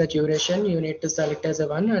 here is the duration. You need to select as a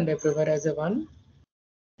 1 and approver as a 1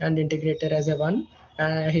 and integrator as a 1.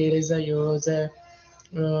 Here is a user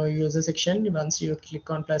section. Once you click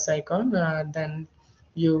on plus icon, then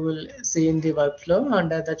you will see in the workflow.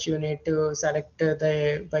 Under that, you need to select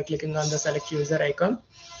the by clicking on the select user icon.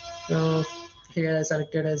 Here I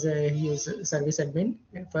selected as a user service admin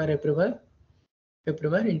for approver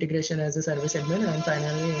integration as a service admin, and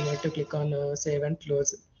finally you need to click on save and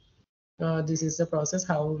close. This is the process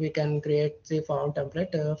how we can create the form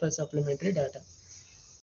template for supplementary data.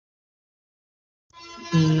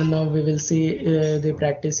 Now we will see the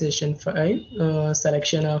practice session 5,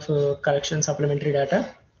 selection of collection supplementary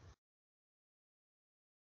data.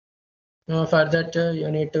 For that,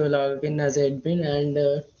 you need to log in as admin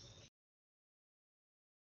and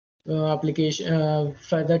application.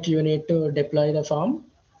 For that, you need to deploy the form.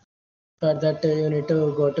 For that, you need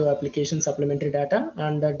to go to application supplementary data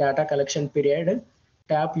and the data collection period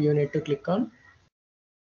tab you need to click on.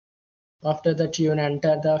 After that, you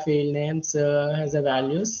enter the field names as a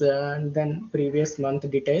values and then previous month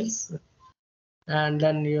details. And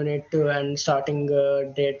then you need to and starting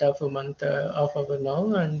date of a month of our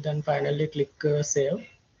now, and then finally click save.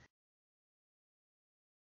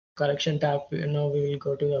 Collection tab. Now we will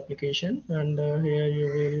go to the application, and here you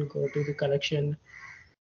will go to the collection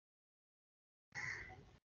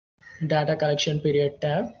data collection period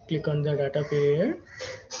tab. Click on the data period,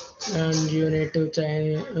 and you need to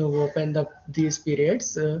open these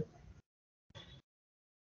periods.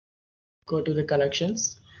 Go to the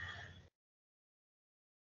collections.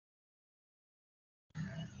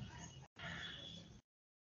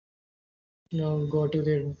 Now go to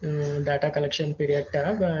the data collection period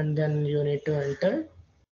tab, and then you need to enter,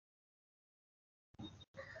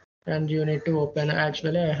 and you need to open.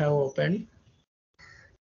 Actually, I have opened.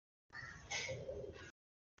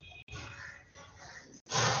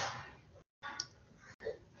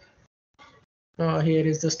 Here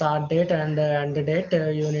is the start date and end date.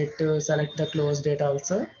 You need to select the close date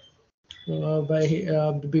also.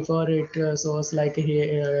 Before it shows like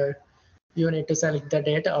here, you need to select the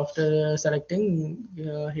date. After selecting,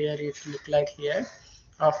 here it look like here.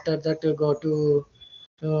 After that, you go to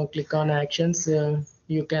click on actions.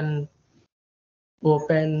 You can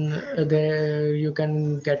open the you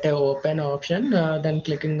can get a open option. Then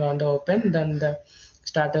clicking on the open, then the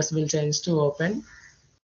status will change to open.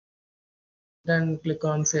 Then click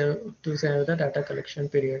on save to save the data collection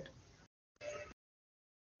period.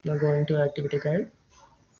 Now going to activity guide.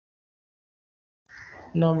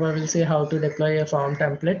 Now we will see how to deploy a form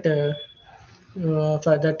template.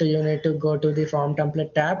 For that, you need to go to the form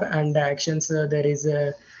template tab and the actions. There is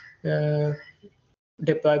a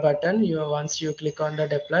deploy button. Once you click on the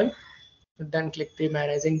deploy, then click the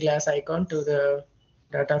managing glass icon to the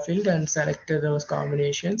data field and select those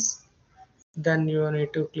combinations. Then you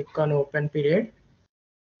need to click on open period.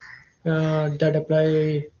 The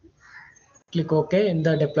deploy Click OK in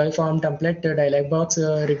the deploy form template dialog box.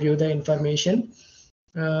 Review the information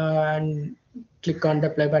and click on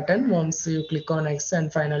deploy button. Once you click on X,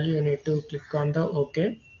 and finally you need to click on the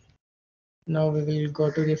OK. Now we will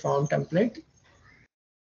go to the form template.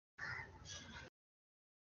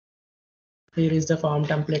 Here is the form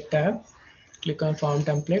template tab. Click on form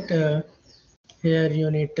template. Here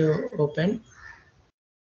you need to open.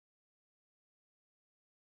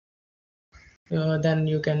 Then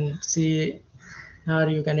you can see, or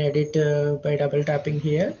you can edit by double tapping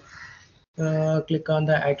here. Click on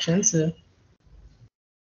the actions.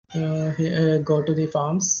 Go to the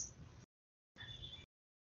forms.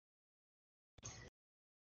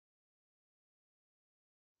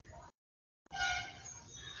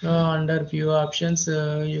 Under view options,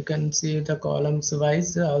 you can see the columns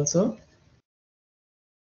wise also.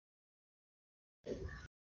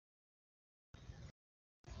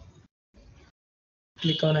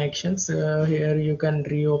 Click on actions. Here you can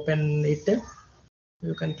reopen it.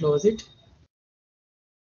 You can close it.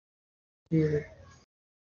 Here.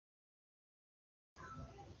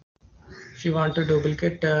 If you want to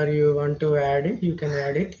duplicate or you want to add it, you can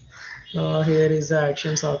add it. Here is the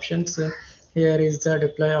actions options. Here is the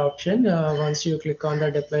deploy option. Once you click on the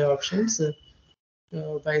deploy options,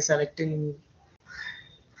 by selecting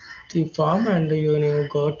the form, and you need to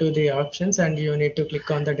go to the options, and you need to click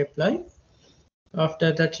on the deploy.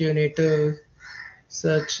 After that, you need to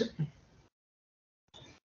search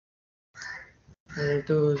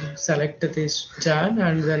to select this jar,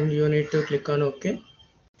 and then you need to click on OK.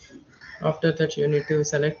 After that, you need to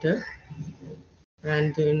select it,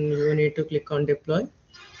 and then you need to click on deploy.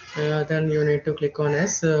 Then you need to click on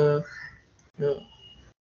S. You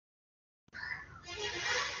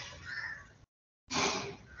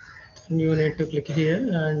need to click here,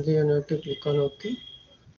 and you need to click on OK.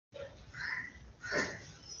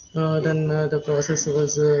 Then the process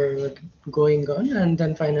was going on, and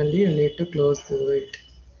then finally you need to close it.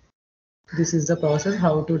 This is the process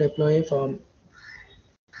how to deploy a form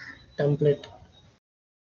template.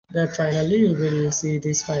 That finally you will see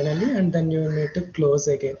this finally, and then you need to close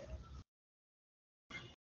again.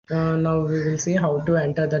 Now we will see how to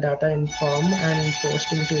enter the data in form and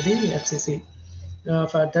post into the FCC.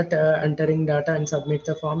 For that, entering data and submit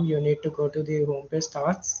the form, you need to go to the home page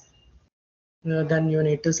starts. Then you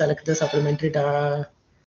need to select the supplementary data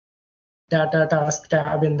task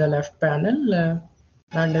tab in the left panel.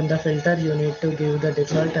 And in the filter, you need to give the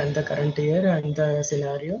default and the current year and the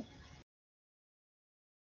scenario.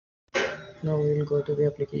 Now we will go to the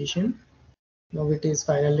application. Now it is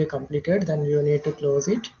finally completed. Then you need to close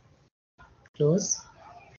it. Close.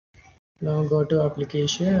 Now go to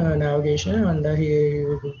application navigation, under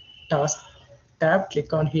here task tab,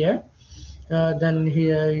 click on here. Then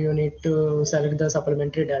here you need to select the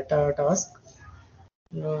supplementary data task,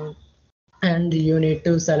 and you need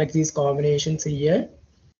to select these combinations here.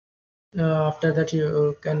 After that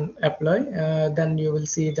you can apply. Then you will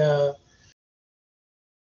see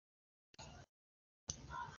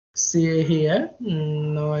here.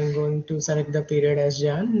 Now I'm going to select the period as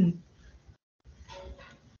Jan.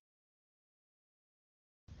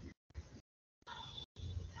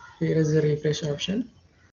 Here is the refresh option.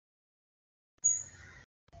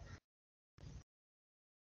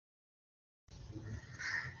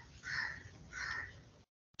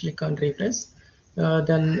 Click on refresh.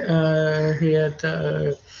 Then here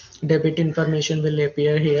the debit information will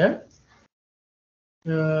appear here.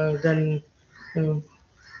 Then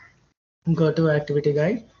go to activity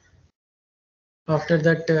guide. After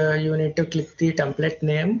that you need to click the template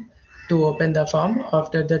name to open the form.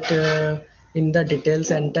 After that in the details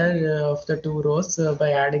center of the two rows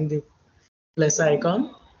by adding the plus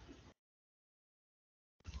icon,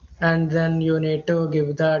 and then you need to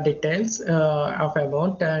give the details of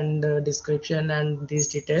amount and description and these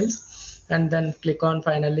details, and then click on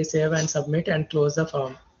finally save and submit and close the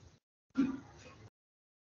form.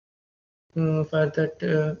 For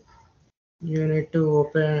that you need to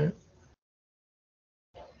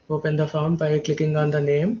open the form by clicking on the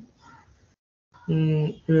name.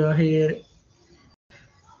 Here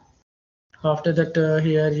after that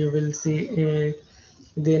here you will see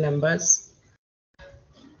the numbers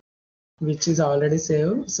which is already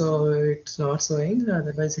saved, so it's not showing.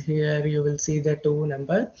 Otherwise here you will see the two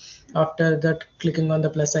number. After that, clicking on the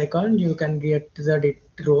plus icon, you can get the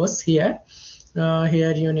rows here.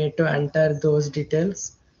 Here you need to enter those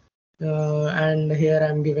details, and here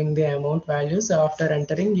I'm giving the amount values. After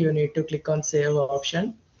entering, you need to click on save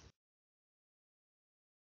option.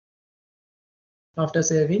 After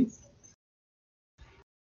saving,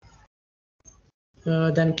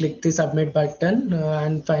 then click the submit button,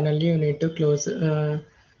 and finally you need to close.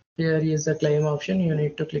 Here is the claim option. You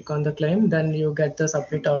need to click on the claim, then you get the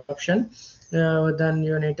submit option. Then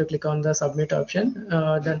you need to click on the submit option.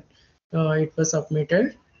 Then it was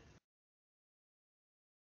submitted.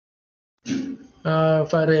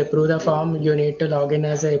 For approve the form, you need to log in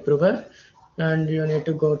as a approver, and you need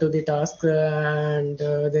to go to the task, and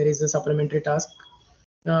there is a supplementary task.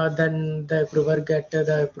 Then the approver get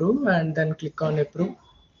the approve, and then click on approve.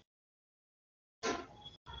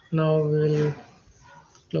 Now we will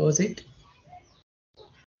close it,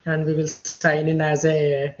 and we will sign in as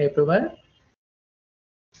a approver.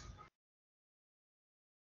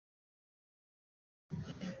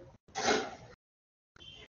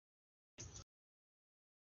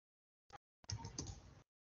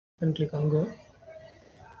 And click on go.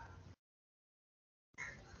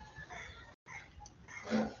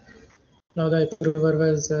 Now the approver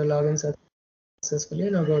was logged in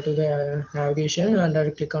successfully. Now go to the navigation and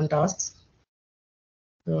I'll click on tasks.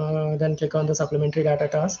 Then click on the supplementary data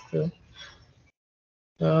task. Here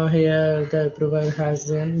the approver has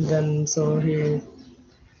then so he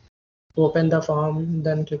open the form,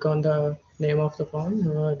 then click on the name of the form,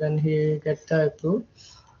 then he get the approve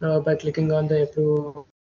by clicking on the approve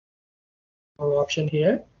option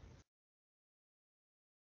here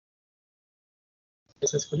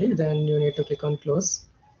successfully. Then you need to click on close.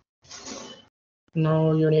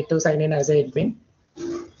 Now you need to sign in as a admin.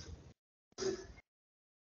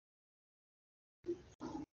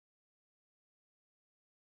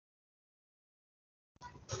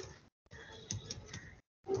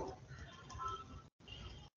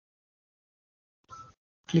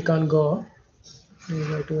 Click on go. You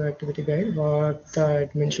go to activity guide, what the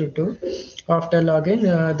admin should do. After login,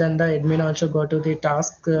 then the admin also go to the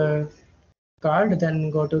task card, then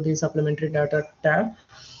go to the supplementary data tab.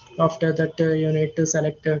 After that, you need to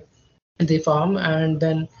select the form, and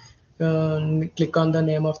then click on the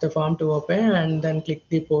name of the form to open, and then click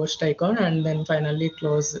the post icon, and then finally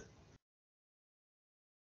close.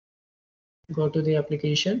 Go to the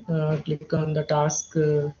application, click on the task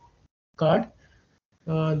card.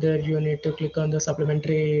 There you need to click on the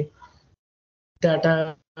supplementary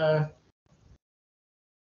data.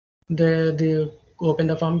 The open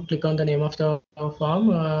the form, click on the name of the form.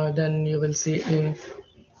 Then you will see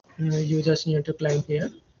you just need to climb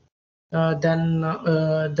here. Then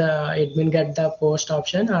the admin get the post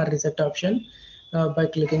option or reset option by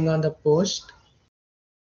clicking on the post.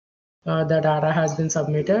 The data has been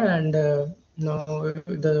submitted, and now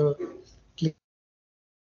the click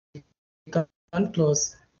on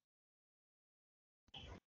close.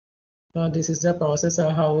 This is the process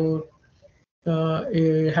how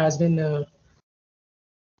it has been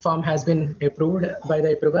form has been approved by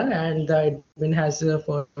the approver, and the admin has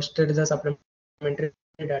posted the supplementary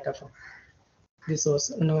data from this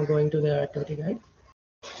source. Now going to the activity guide.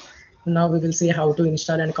 Now we will see how to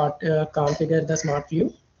install and configure the smart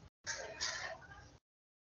view.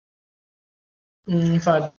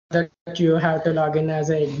 For that, you have to log in as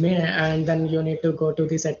an admin, and then you need to go to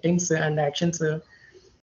the settings and actions.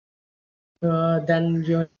 Then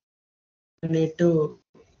you need to,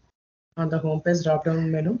 on the home page drop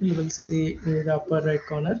down menu, you will see in the upper right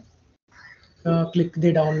corner. Click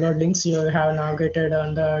the download links you have navigated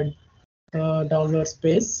on the download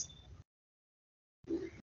space.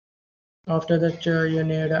 After that, you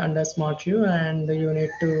need under smart view, and you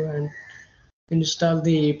need to install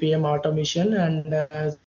the EPM automation and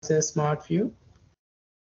as a smart view.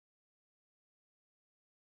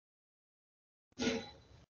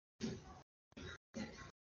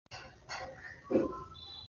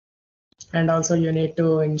 And also you need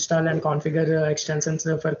to install and configure extensions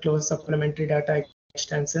for close supplementary data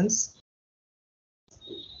extensions.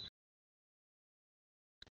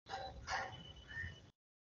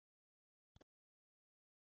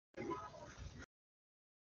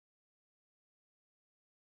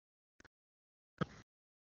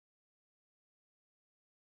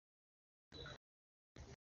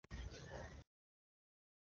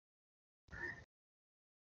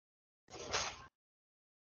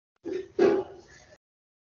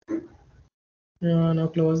 Now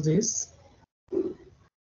close this.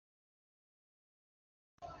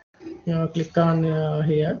 Click on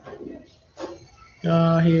here.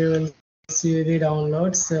 Here you will see the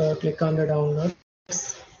downloads. Click on the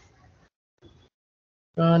downloads.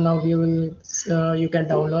 Now you can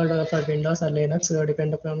download for Windows or Linux,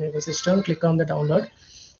 depend upon your system. Click on the download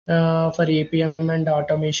for EPM and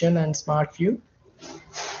automation and smart view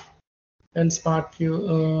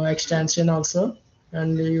extension also.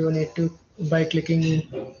 And you need to, by clicking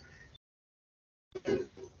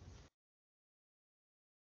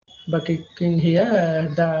here,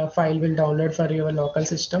 the file will download for your local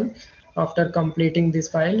system. After completing this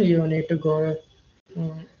file, you need to go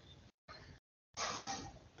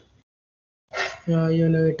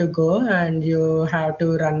and you have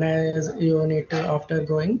to run as you need to. After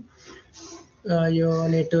going, you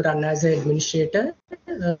need to run as an administrator.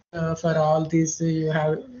 For all these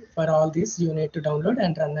you need to download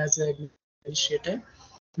and run as an administrator,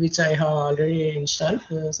 which I have already installed,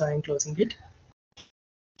 so I'm closing it.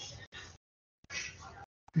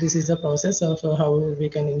 This is the process of how we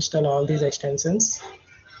can install all these extensions.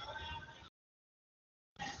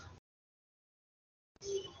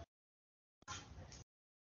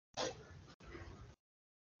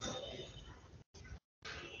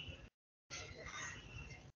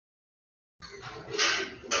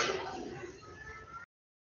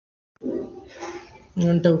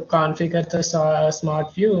 And to configure the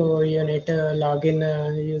smart view, you need to log in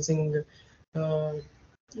using uh,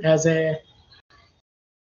 as a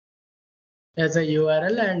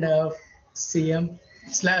URL and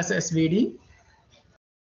cm/svd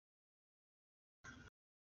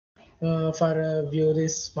for view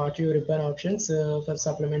this smart view ribbon options for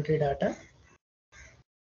supplementary data.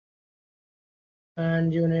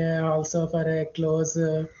 And you may also for a close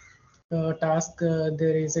task,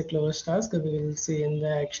 there is a close task we will see in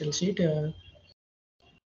the Excel sheet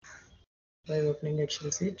by opening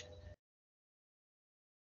Excel sheet.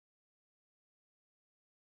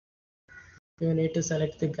 You need to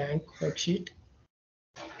select the blank worksheet.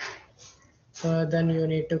 Then you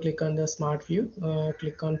need to click on the smart view,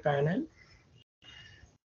 click on panel,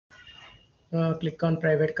 click on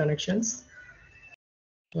private connections.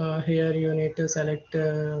 Here you need to select,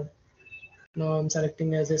 now I'm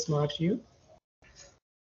selecting as a smart view.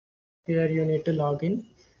 Here you need to log in.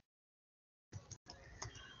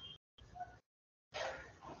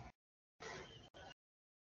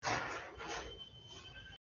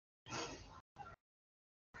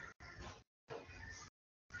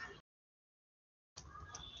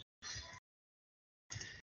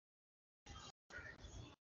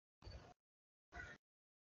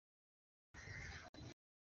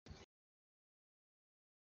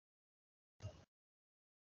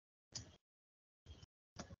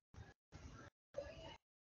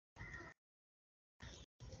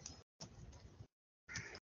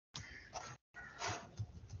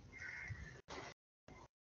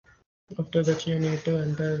 After that, you need to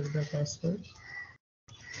enter the password.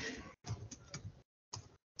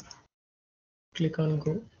 Click on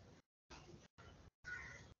go.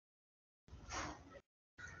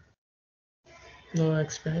 Now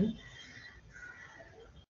expand.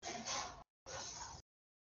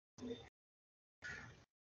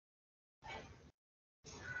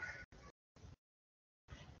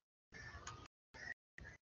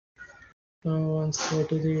 Now once go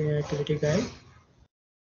to the activity guide.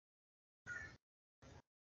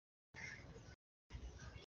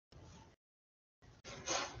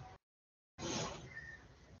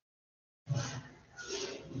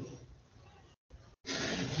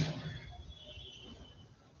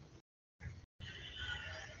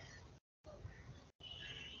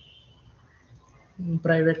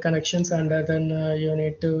 Private connections, and then you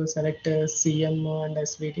need to select CM and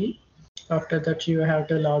SVD. After that, you have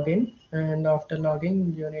to log in, and after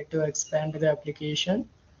logging, you need to expand the application.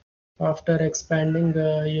 After expanding,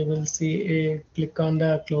 you will see a click on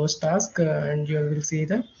the close task, and you will see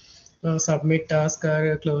the submit task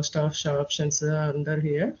or close task options under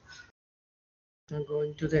here. I'm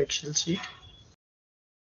going to the Excel sheet.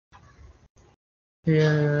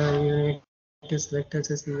 Here you need to select as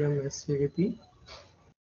a CM SVP.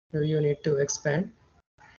 Here you need to expand.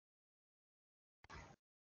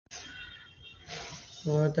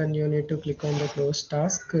 Then you need to click on the close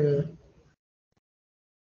task.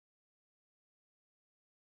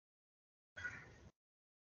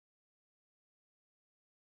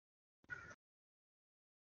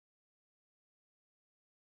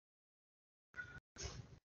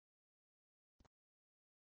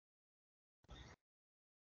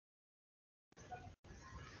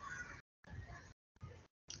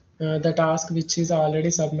 The task which is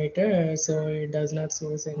already submitted, so it does not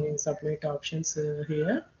show any submit options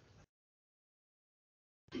here.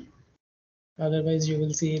 Otherwise, you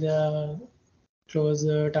will see the close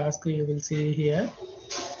task you will see here.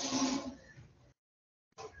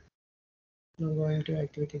 Now going to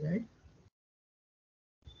activity guide.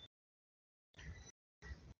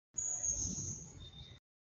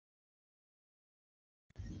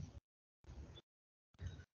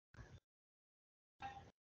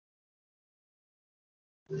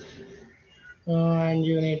 And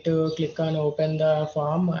you need to click on open the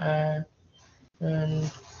form and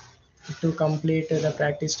to complete the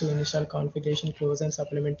practice to initial configuration, close and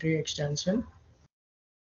supplementary extension.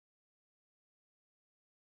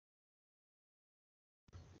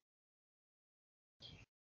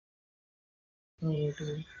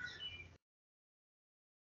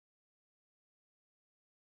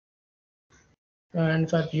 And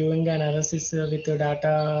for viewing analysis with the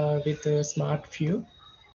data with smart view.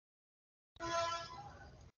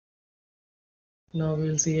 Now we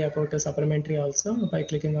will see about the supplementary also by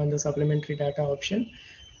clicking on the supplementary data option.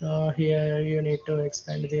 Here you need to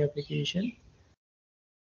expand the application.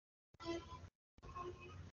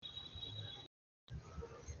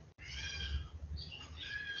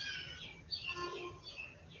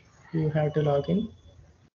 You have to log in.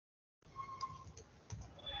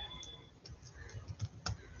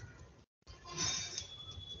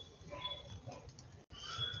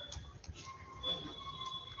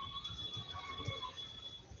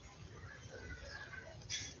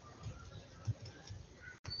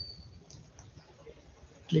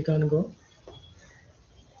 Click on go.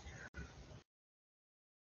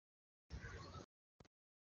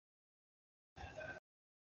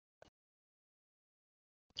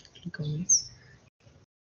 Click on this.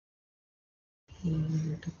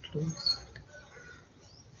 Need to close.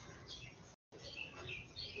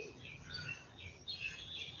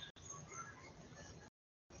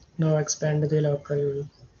 Now expand the local.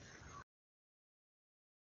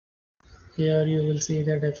 Here you will see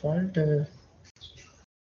the default.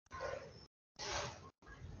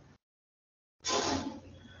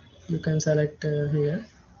 You can select here,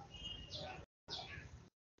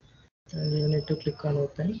 and you need to click on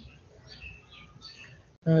open.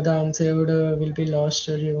 The unsaved will be lost.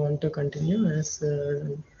 You want to continue as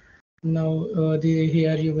now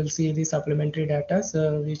here you will see the supplementary data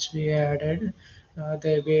which we added,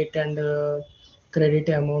 the weight and credit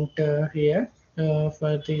amount here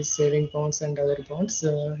for the saving bonds and other bonds.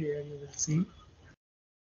 Here you will see,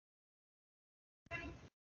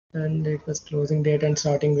 and it was closing date and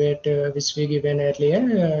starting date which we given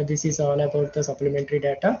earlier. This is all about the supplementary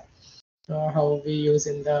data, how we use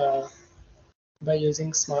in the by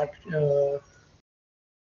using smart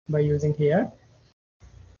by using here.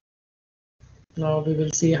 Now we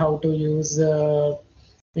will see how to use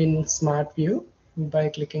in smart view by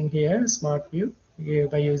clicking here smart view.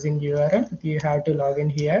 By using URL, you have to log in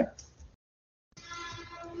here.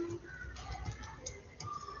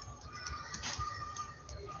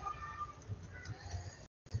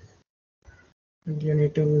 and you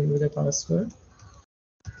need to use the password.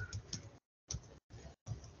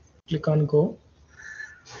 Click on go.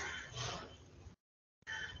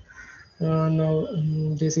 Now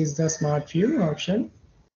this is the smart view option.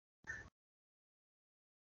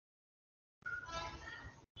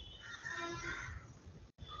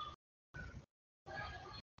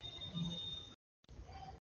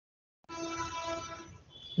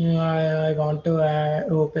 I want to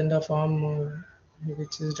open the form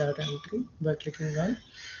which is data entry by clicking on.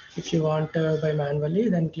 If you want by manually,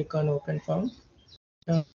 then click on open form.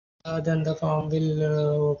 Then the form will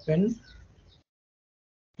open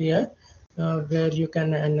here, where you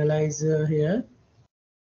can analyze here.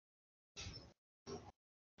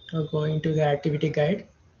 Going to the activity guide.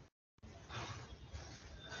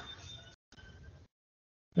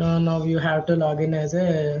 Now you have to log in as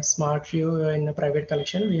a smart view in a private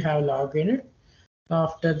collection. We have logged in.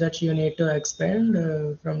 After that, you need to expand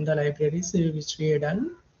from the libraries which we have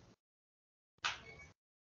done.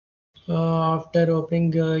 After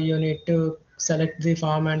opening, you need to select the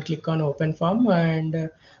form and click on open form, and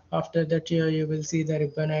after that you will see the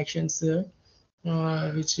ribbon actions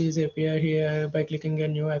which is appear here by clicking a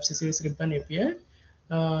new FCCS ribbon appear.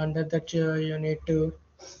 Under that you need to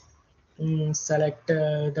select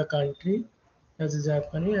the country as is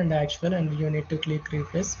Germany and actual, and you need to click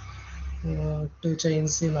refresh to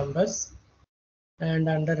change the numbers. And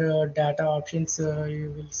under data options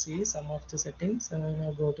you will see some of the settings.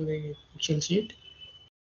 Go to the Excel sheet.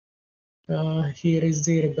 Here is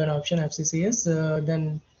the ribbon option FCCS.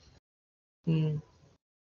 Then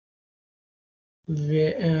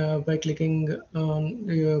by clicking on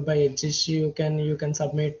by edges, you can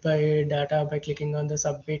submit by data by clicking on the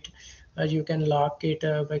submit. You can lock it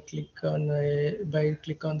by click on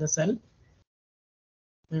the cell,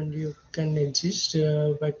 and you can adjust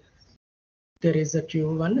by there is a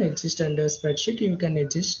Q1 adjust under spreadsheet. You can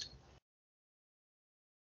adjust.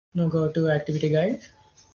 Now go to activity guide.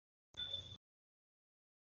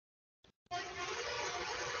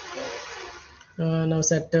 Now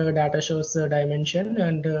set data shows dimension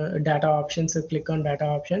and data options. Click on data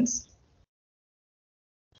options.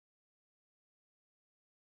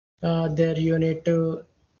 There you need to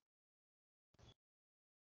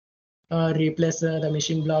replace the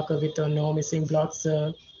missing block with no missing blocks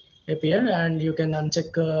appear, and you can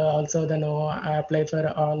uncheck also the no apply for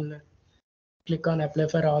all. Click on apply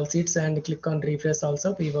for all seats and click on refresh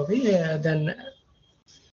also POV. Then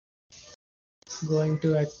going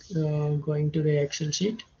to the Excel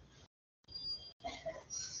sheet.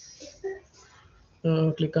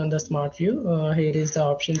 Click on the smart view. Here is the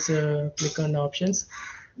options. Click on options.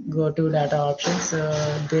 Go to data options.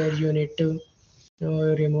 There you need to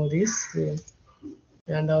remove this,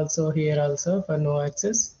 and also here also for no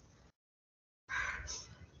access.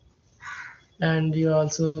 And you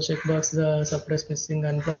also checkbox the suppress missing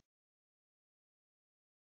and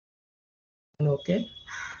okay.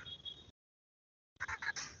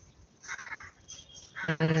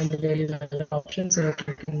 And there is another option, so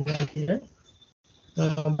clicking on here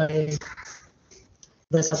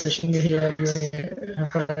by suppressing here you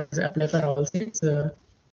have to apply for all seats.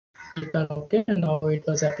 Click on OK, and now it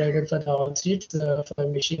was applied for the all seats for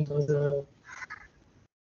missing those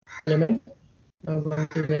elements. Now going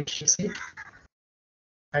to the Excel sheet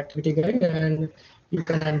activity guide, and you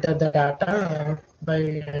can enter the data by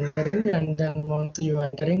entering, and then once you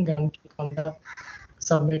entering and click on the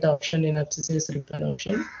submit option in FCCS ribbon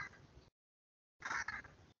option.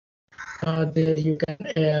 There you can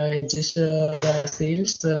adjust the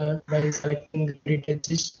sales by selecting grid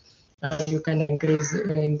adjust. You can increase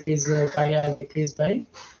by and decrease by.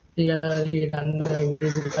 Here we done the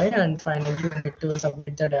increase by, and finally you need to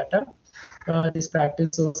submit the data. This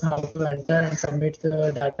practice shows how to enter and submit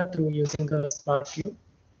the data through using a smart view.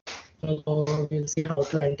 So we'll see how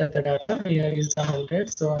to enter the data. Here is the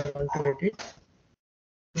 100, so I want to edit.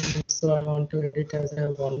 So I want to edit as a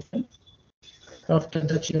 1. After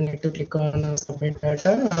that, you need to click on submit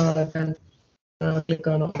data, then click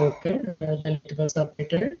on OK, then it was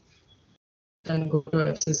submitted. Then go to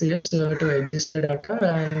FCCS to adjust the data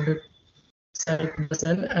and select the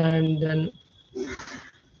cell, and then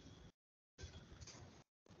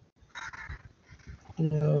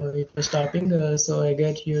it was stopping. So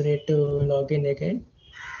again, you need to log in again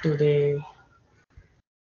to the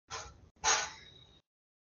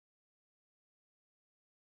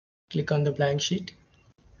click on the blank sheet.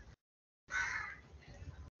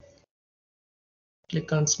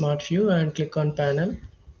 Click on smart view and click on panel.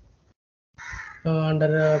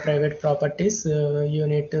 Under private properties, you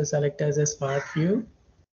need to select as a smart view.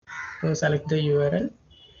 Select the URL.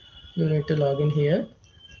 You need to log in here.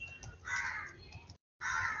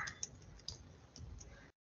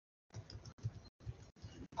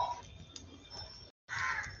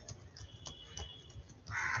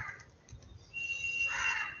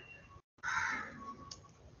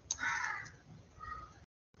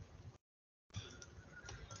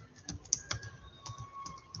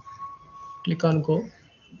 click on go.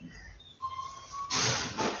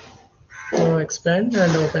 So expand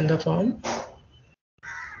and open the form.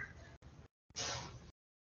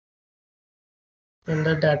 In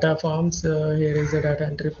the data forms, here is the data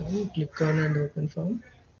entry form. Click on and open form.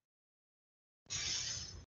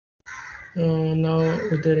 Now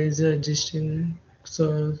there is a existing,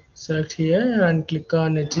 so select here and click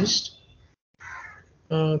on adjust.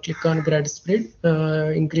 Click on grad split,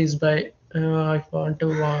 increase by, I want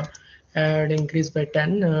to add increase by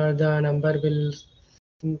 10, the number will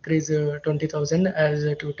increase 20,000 as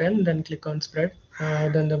to 10, then click on spread,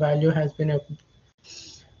 then the value has been uh,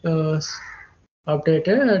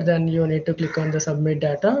 updated, then you need to click on the submit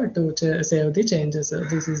data to save the changes.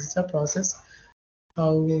 This is the process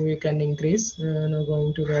how we can increase. Now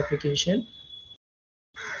going to the application.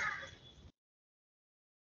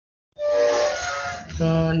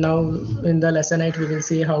 Now in the lesson 8 we will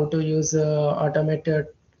see how to use automated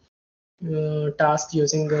task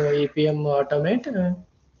using APM automate.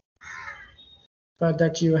 For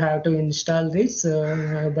that you have to install this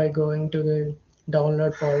by going to the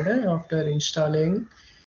download folder. After installing,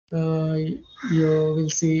 you will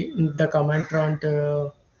see the command prompt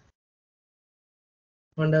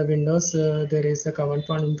under Windows. There is a command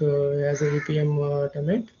prompt as a APM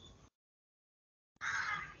automate.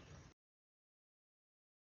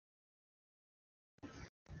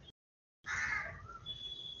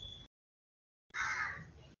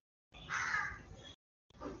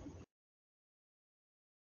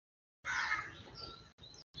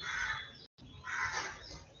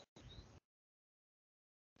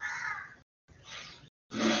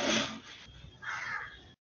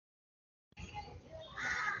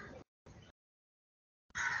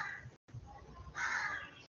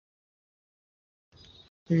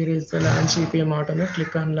 Here is the launch EPM automate.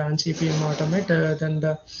 Click on launch EPM automate. Then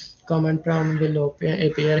the command prompt will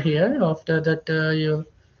appear here. After that,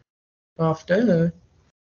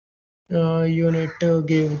 you need to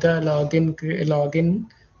give the login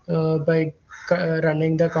by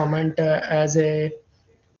running the command as a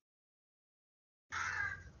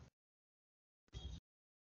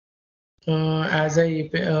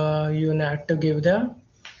you need to give the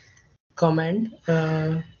command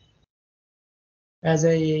as a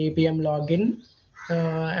EPM login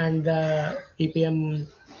and the EPM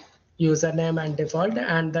username and default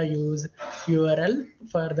and the URL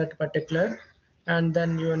for that particular, and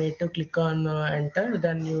then you need to click on enter.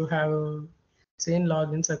 Then you have seen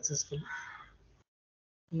login successful.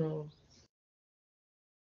 No.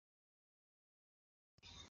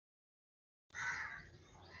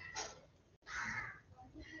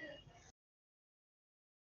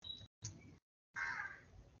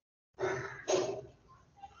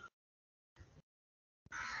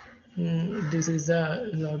 This is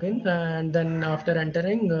the login, and then after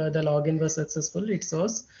entering the login was successful, it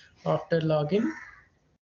shows. After login,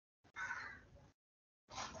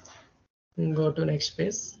 go to next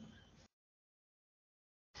page.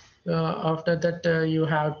 After that you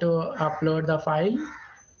have to upload the file.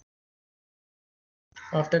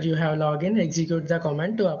 After you have login, execute the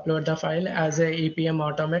command to upload the file as a EPM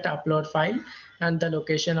automate upload file, and the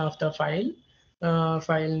location of the file.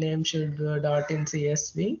 File name should .in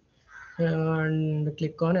CSV, and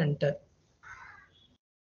click on enter.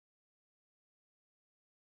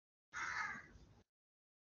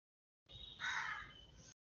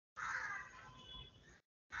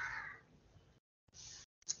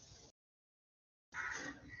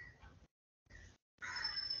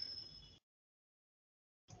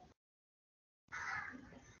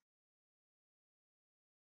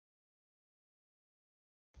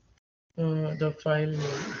 The file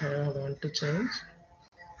I want to change.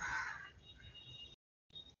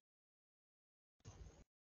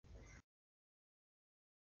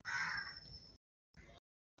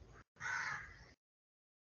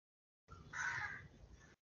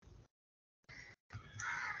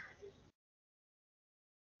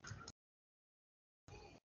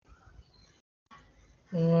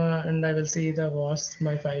 And I will see the was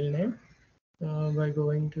my file name by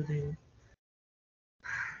going to the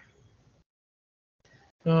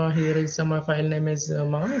here is my file name is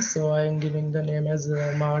ma, so I am giving the name as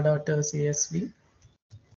ma.csv.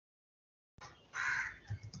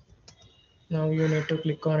 Now you need to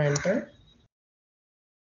click on enter.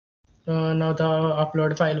 Now the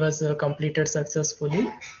upload file was completed successfully.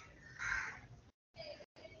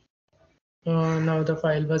 Now the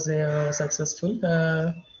file was successful.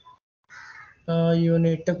 You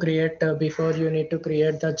need to create before you need to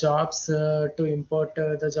create the jobs to import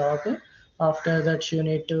the job. After that you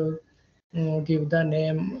need to give the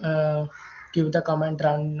name, give the command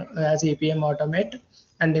run as EPM automate,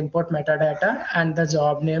 and import metadata and the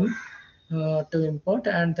job name to import,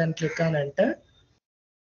 and then click on enter.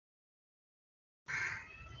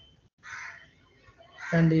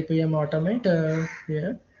 And EPM automate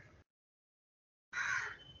here.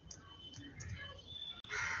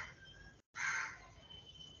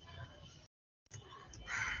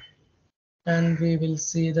 And we will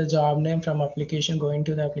see the job name from application going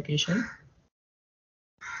to the application.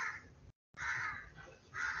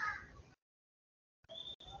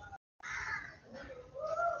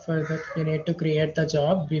 For that, we need to create the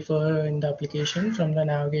job before in the application. From the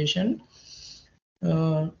navigation,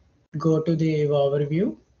 go to the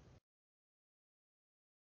overview,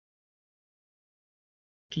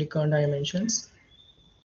 click on dimensions,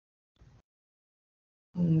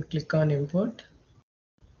 click on import.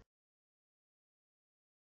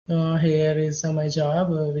 Here is my job,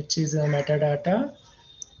 which is metadata,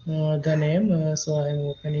 the name. So I'm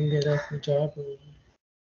opening the job,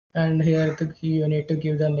 and here you need to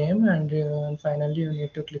give the name, and finally you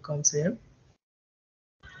need to click on save.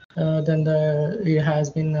 Then it has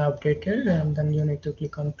been updated, and then you need to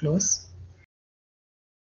click on close.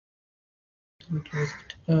 Close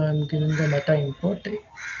it. I'm giving the meta import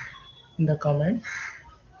in the command.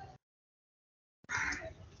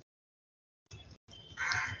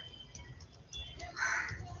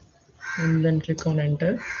 And then click on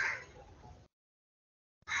enter.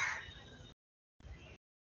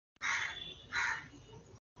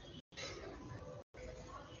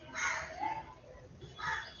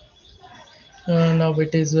 Now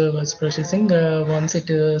it is was processing. Once it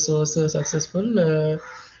shows successful,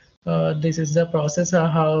 this is the process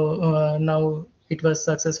how now it was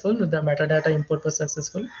successful. The metadata import was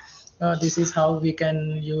successful. This is how we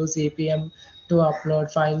can use APM to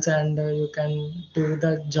upload files, and you can do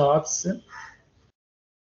the jobs.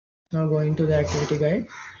 Now going to the activity guide.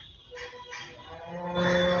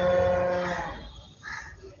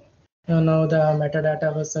 Now the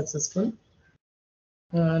metadata was successful.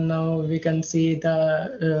 Now we can see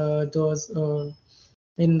the those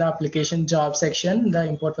in the application job section, the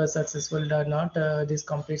import was successful or not. This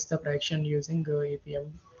completes the prediction using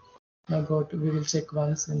APM. Now we will check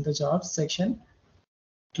once in the jobs section.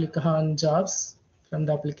 Click on jobs from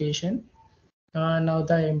the application. Now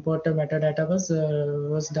the import metadata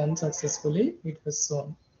was done successfully. It was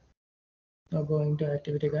shown. Now going to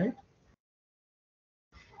activity guide.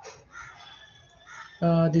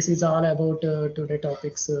 This is all about today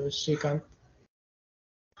topics, Srikanth.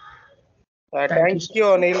 Thank you,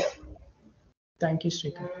 Anil. Thank you,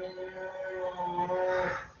 Srikanth.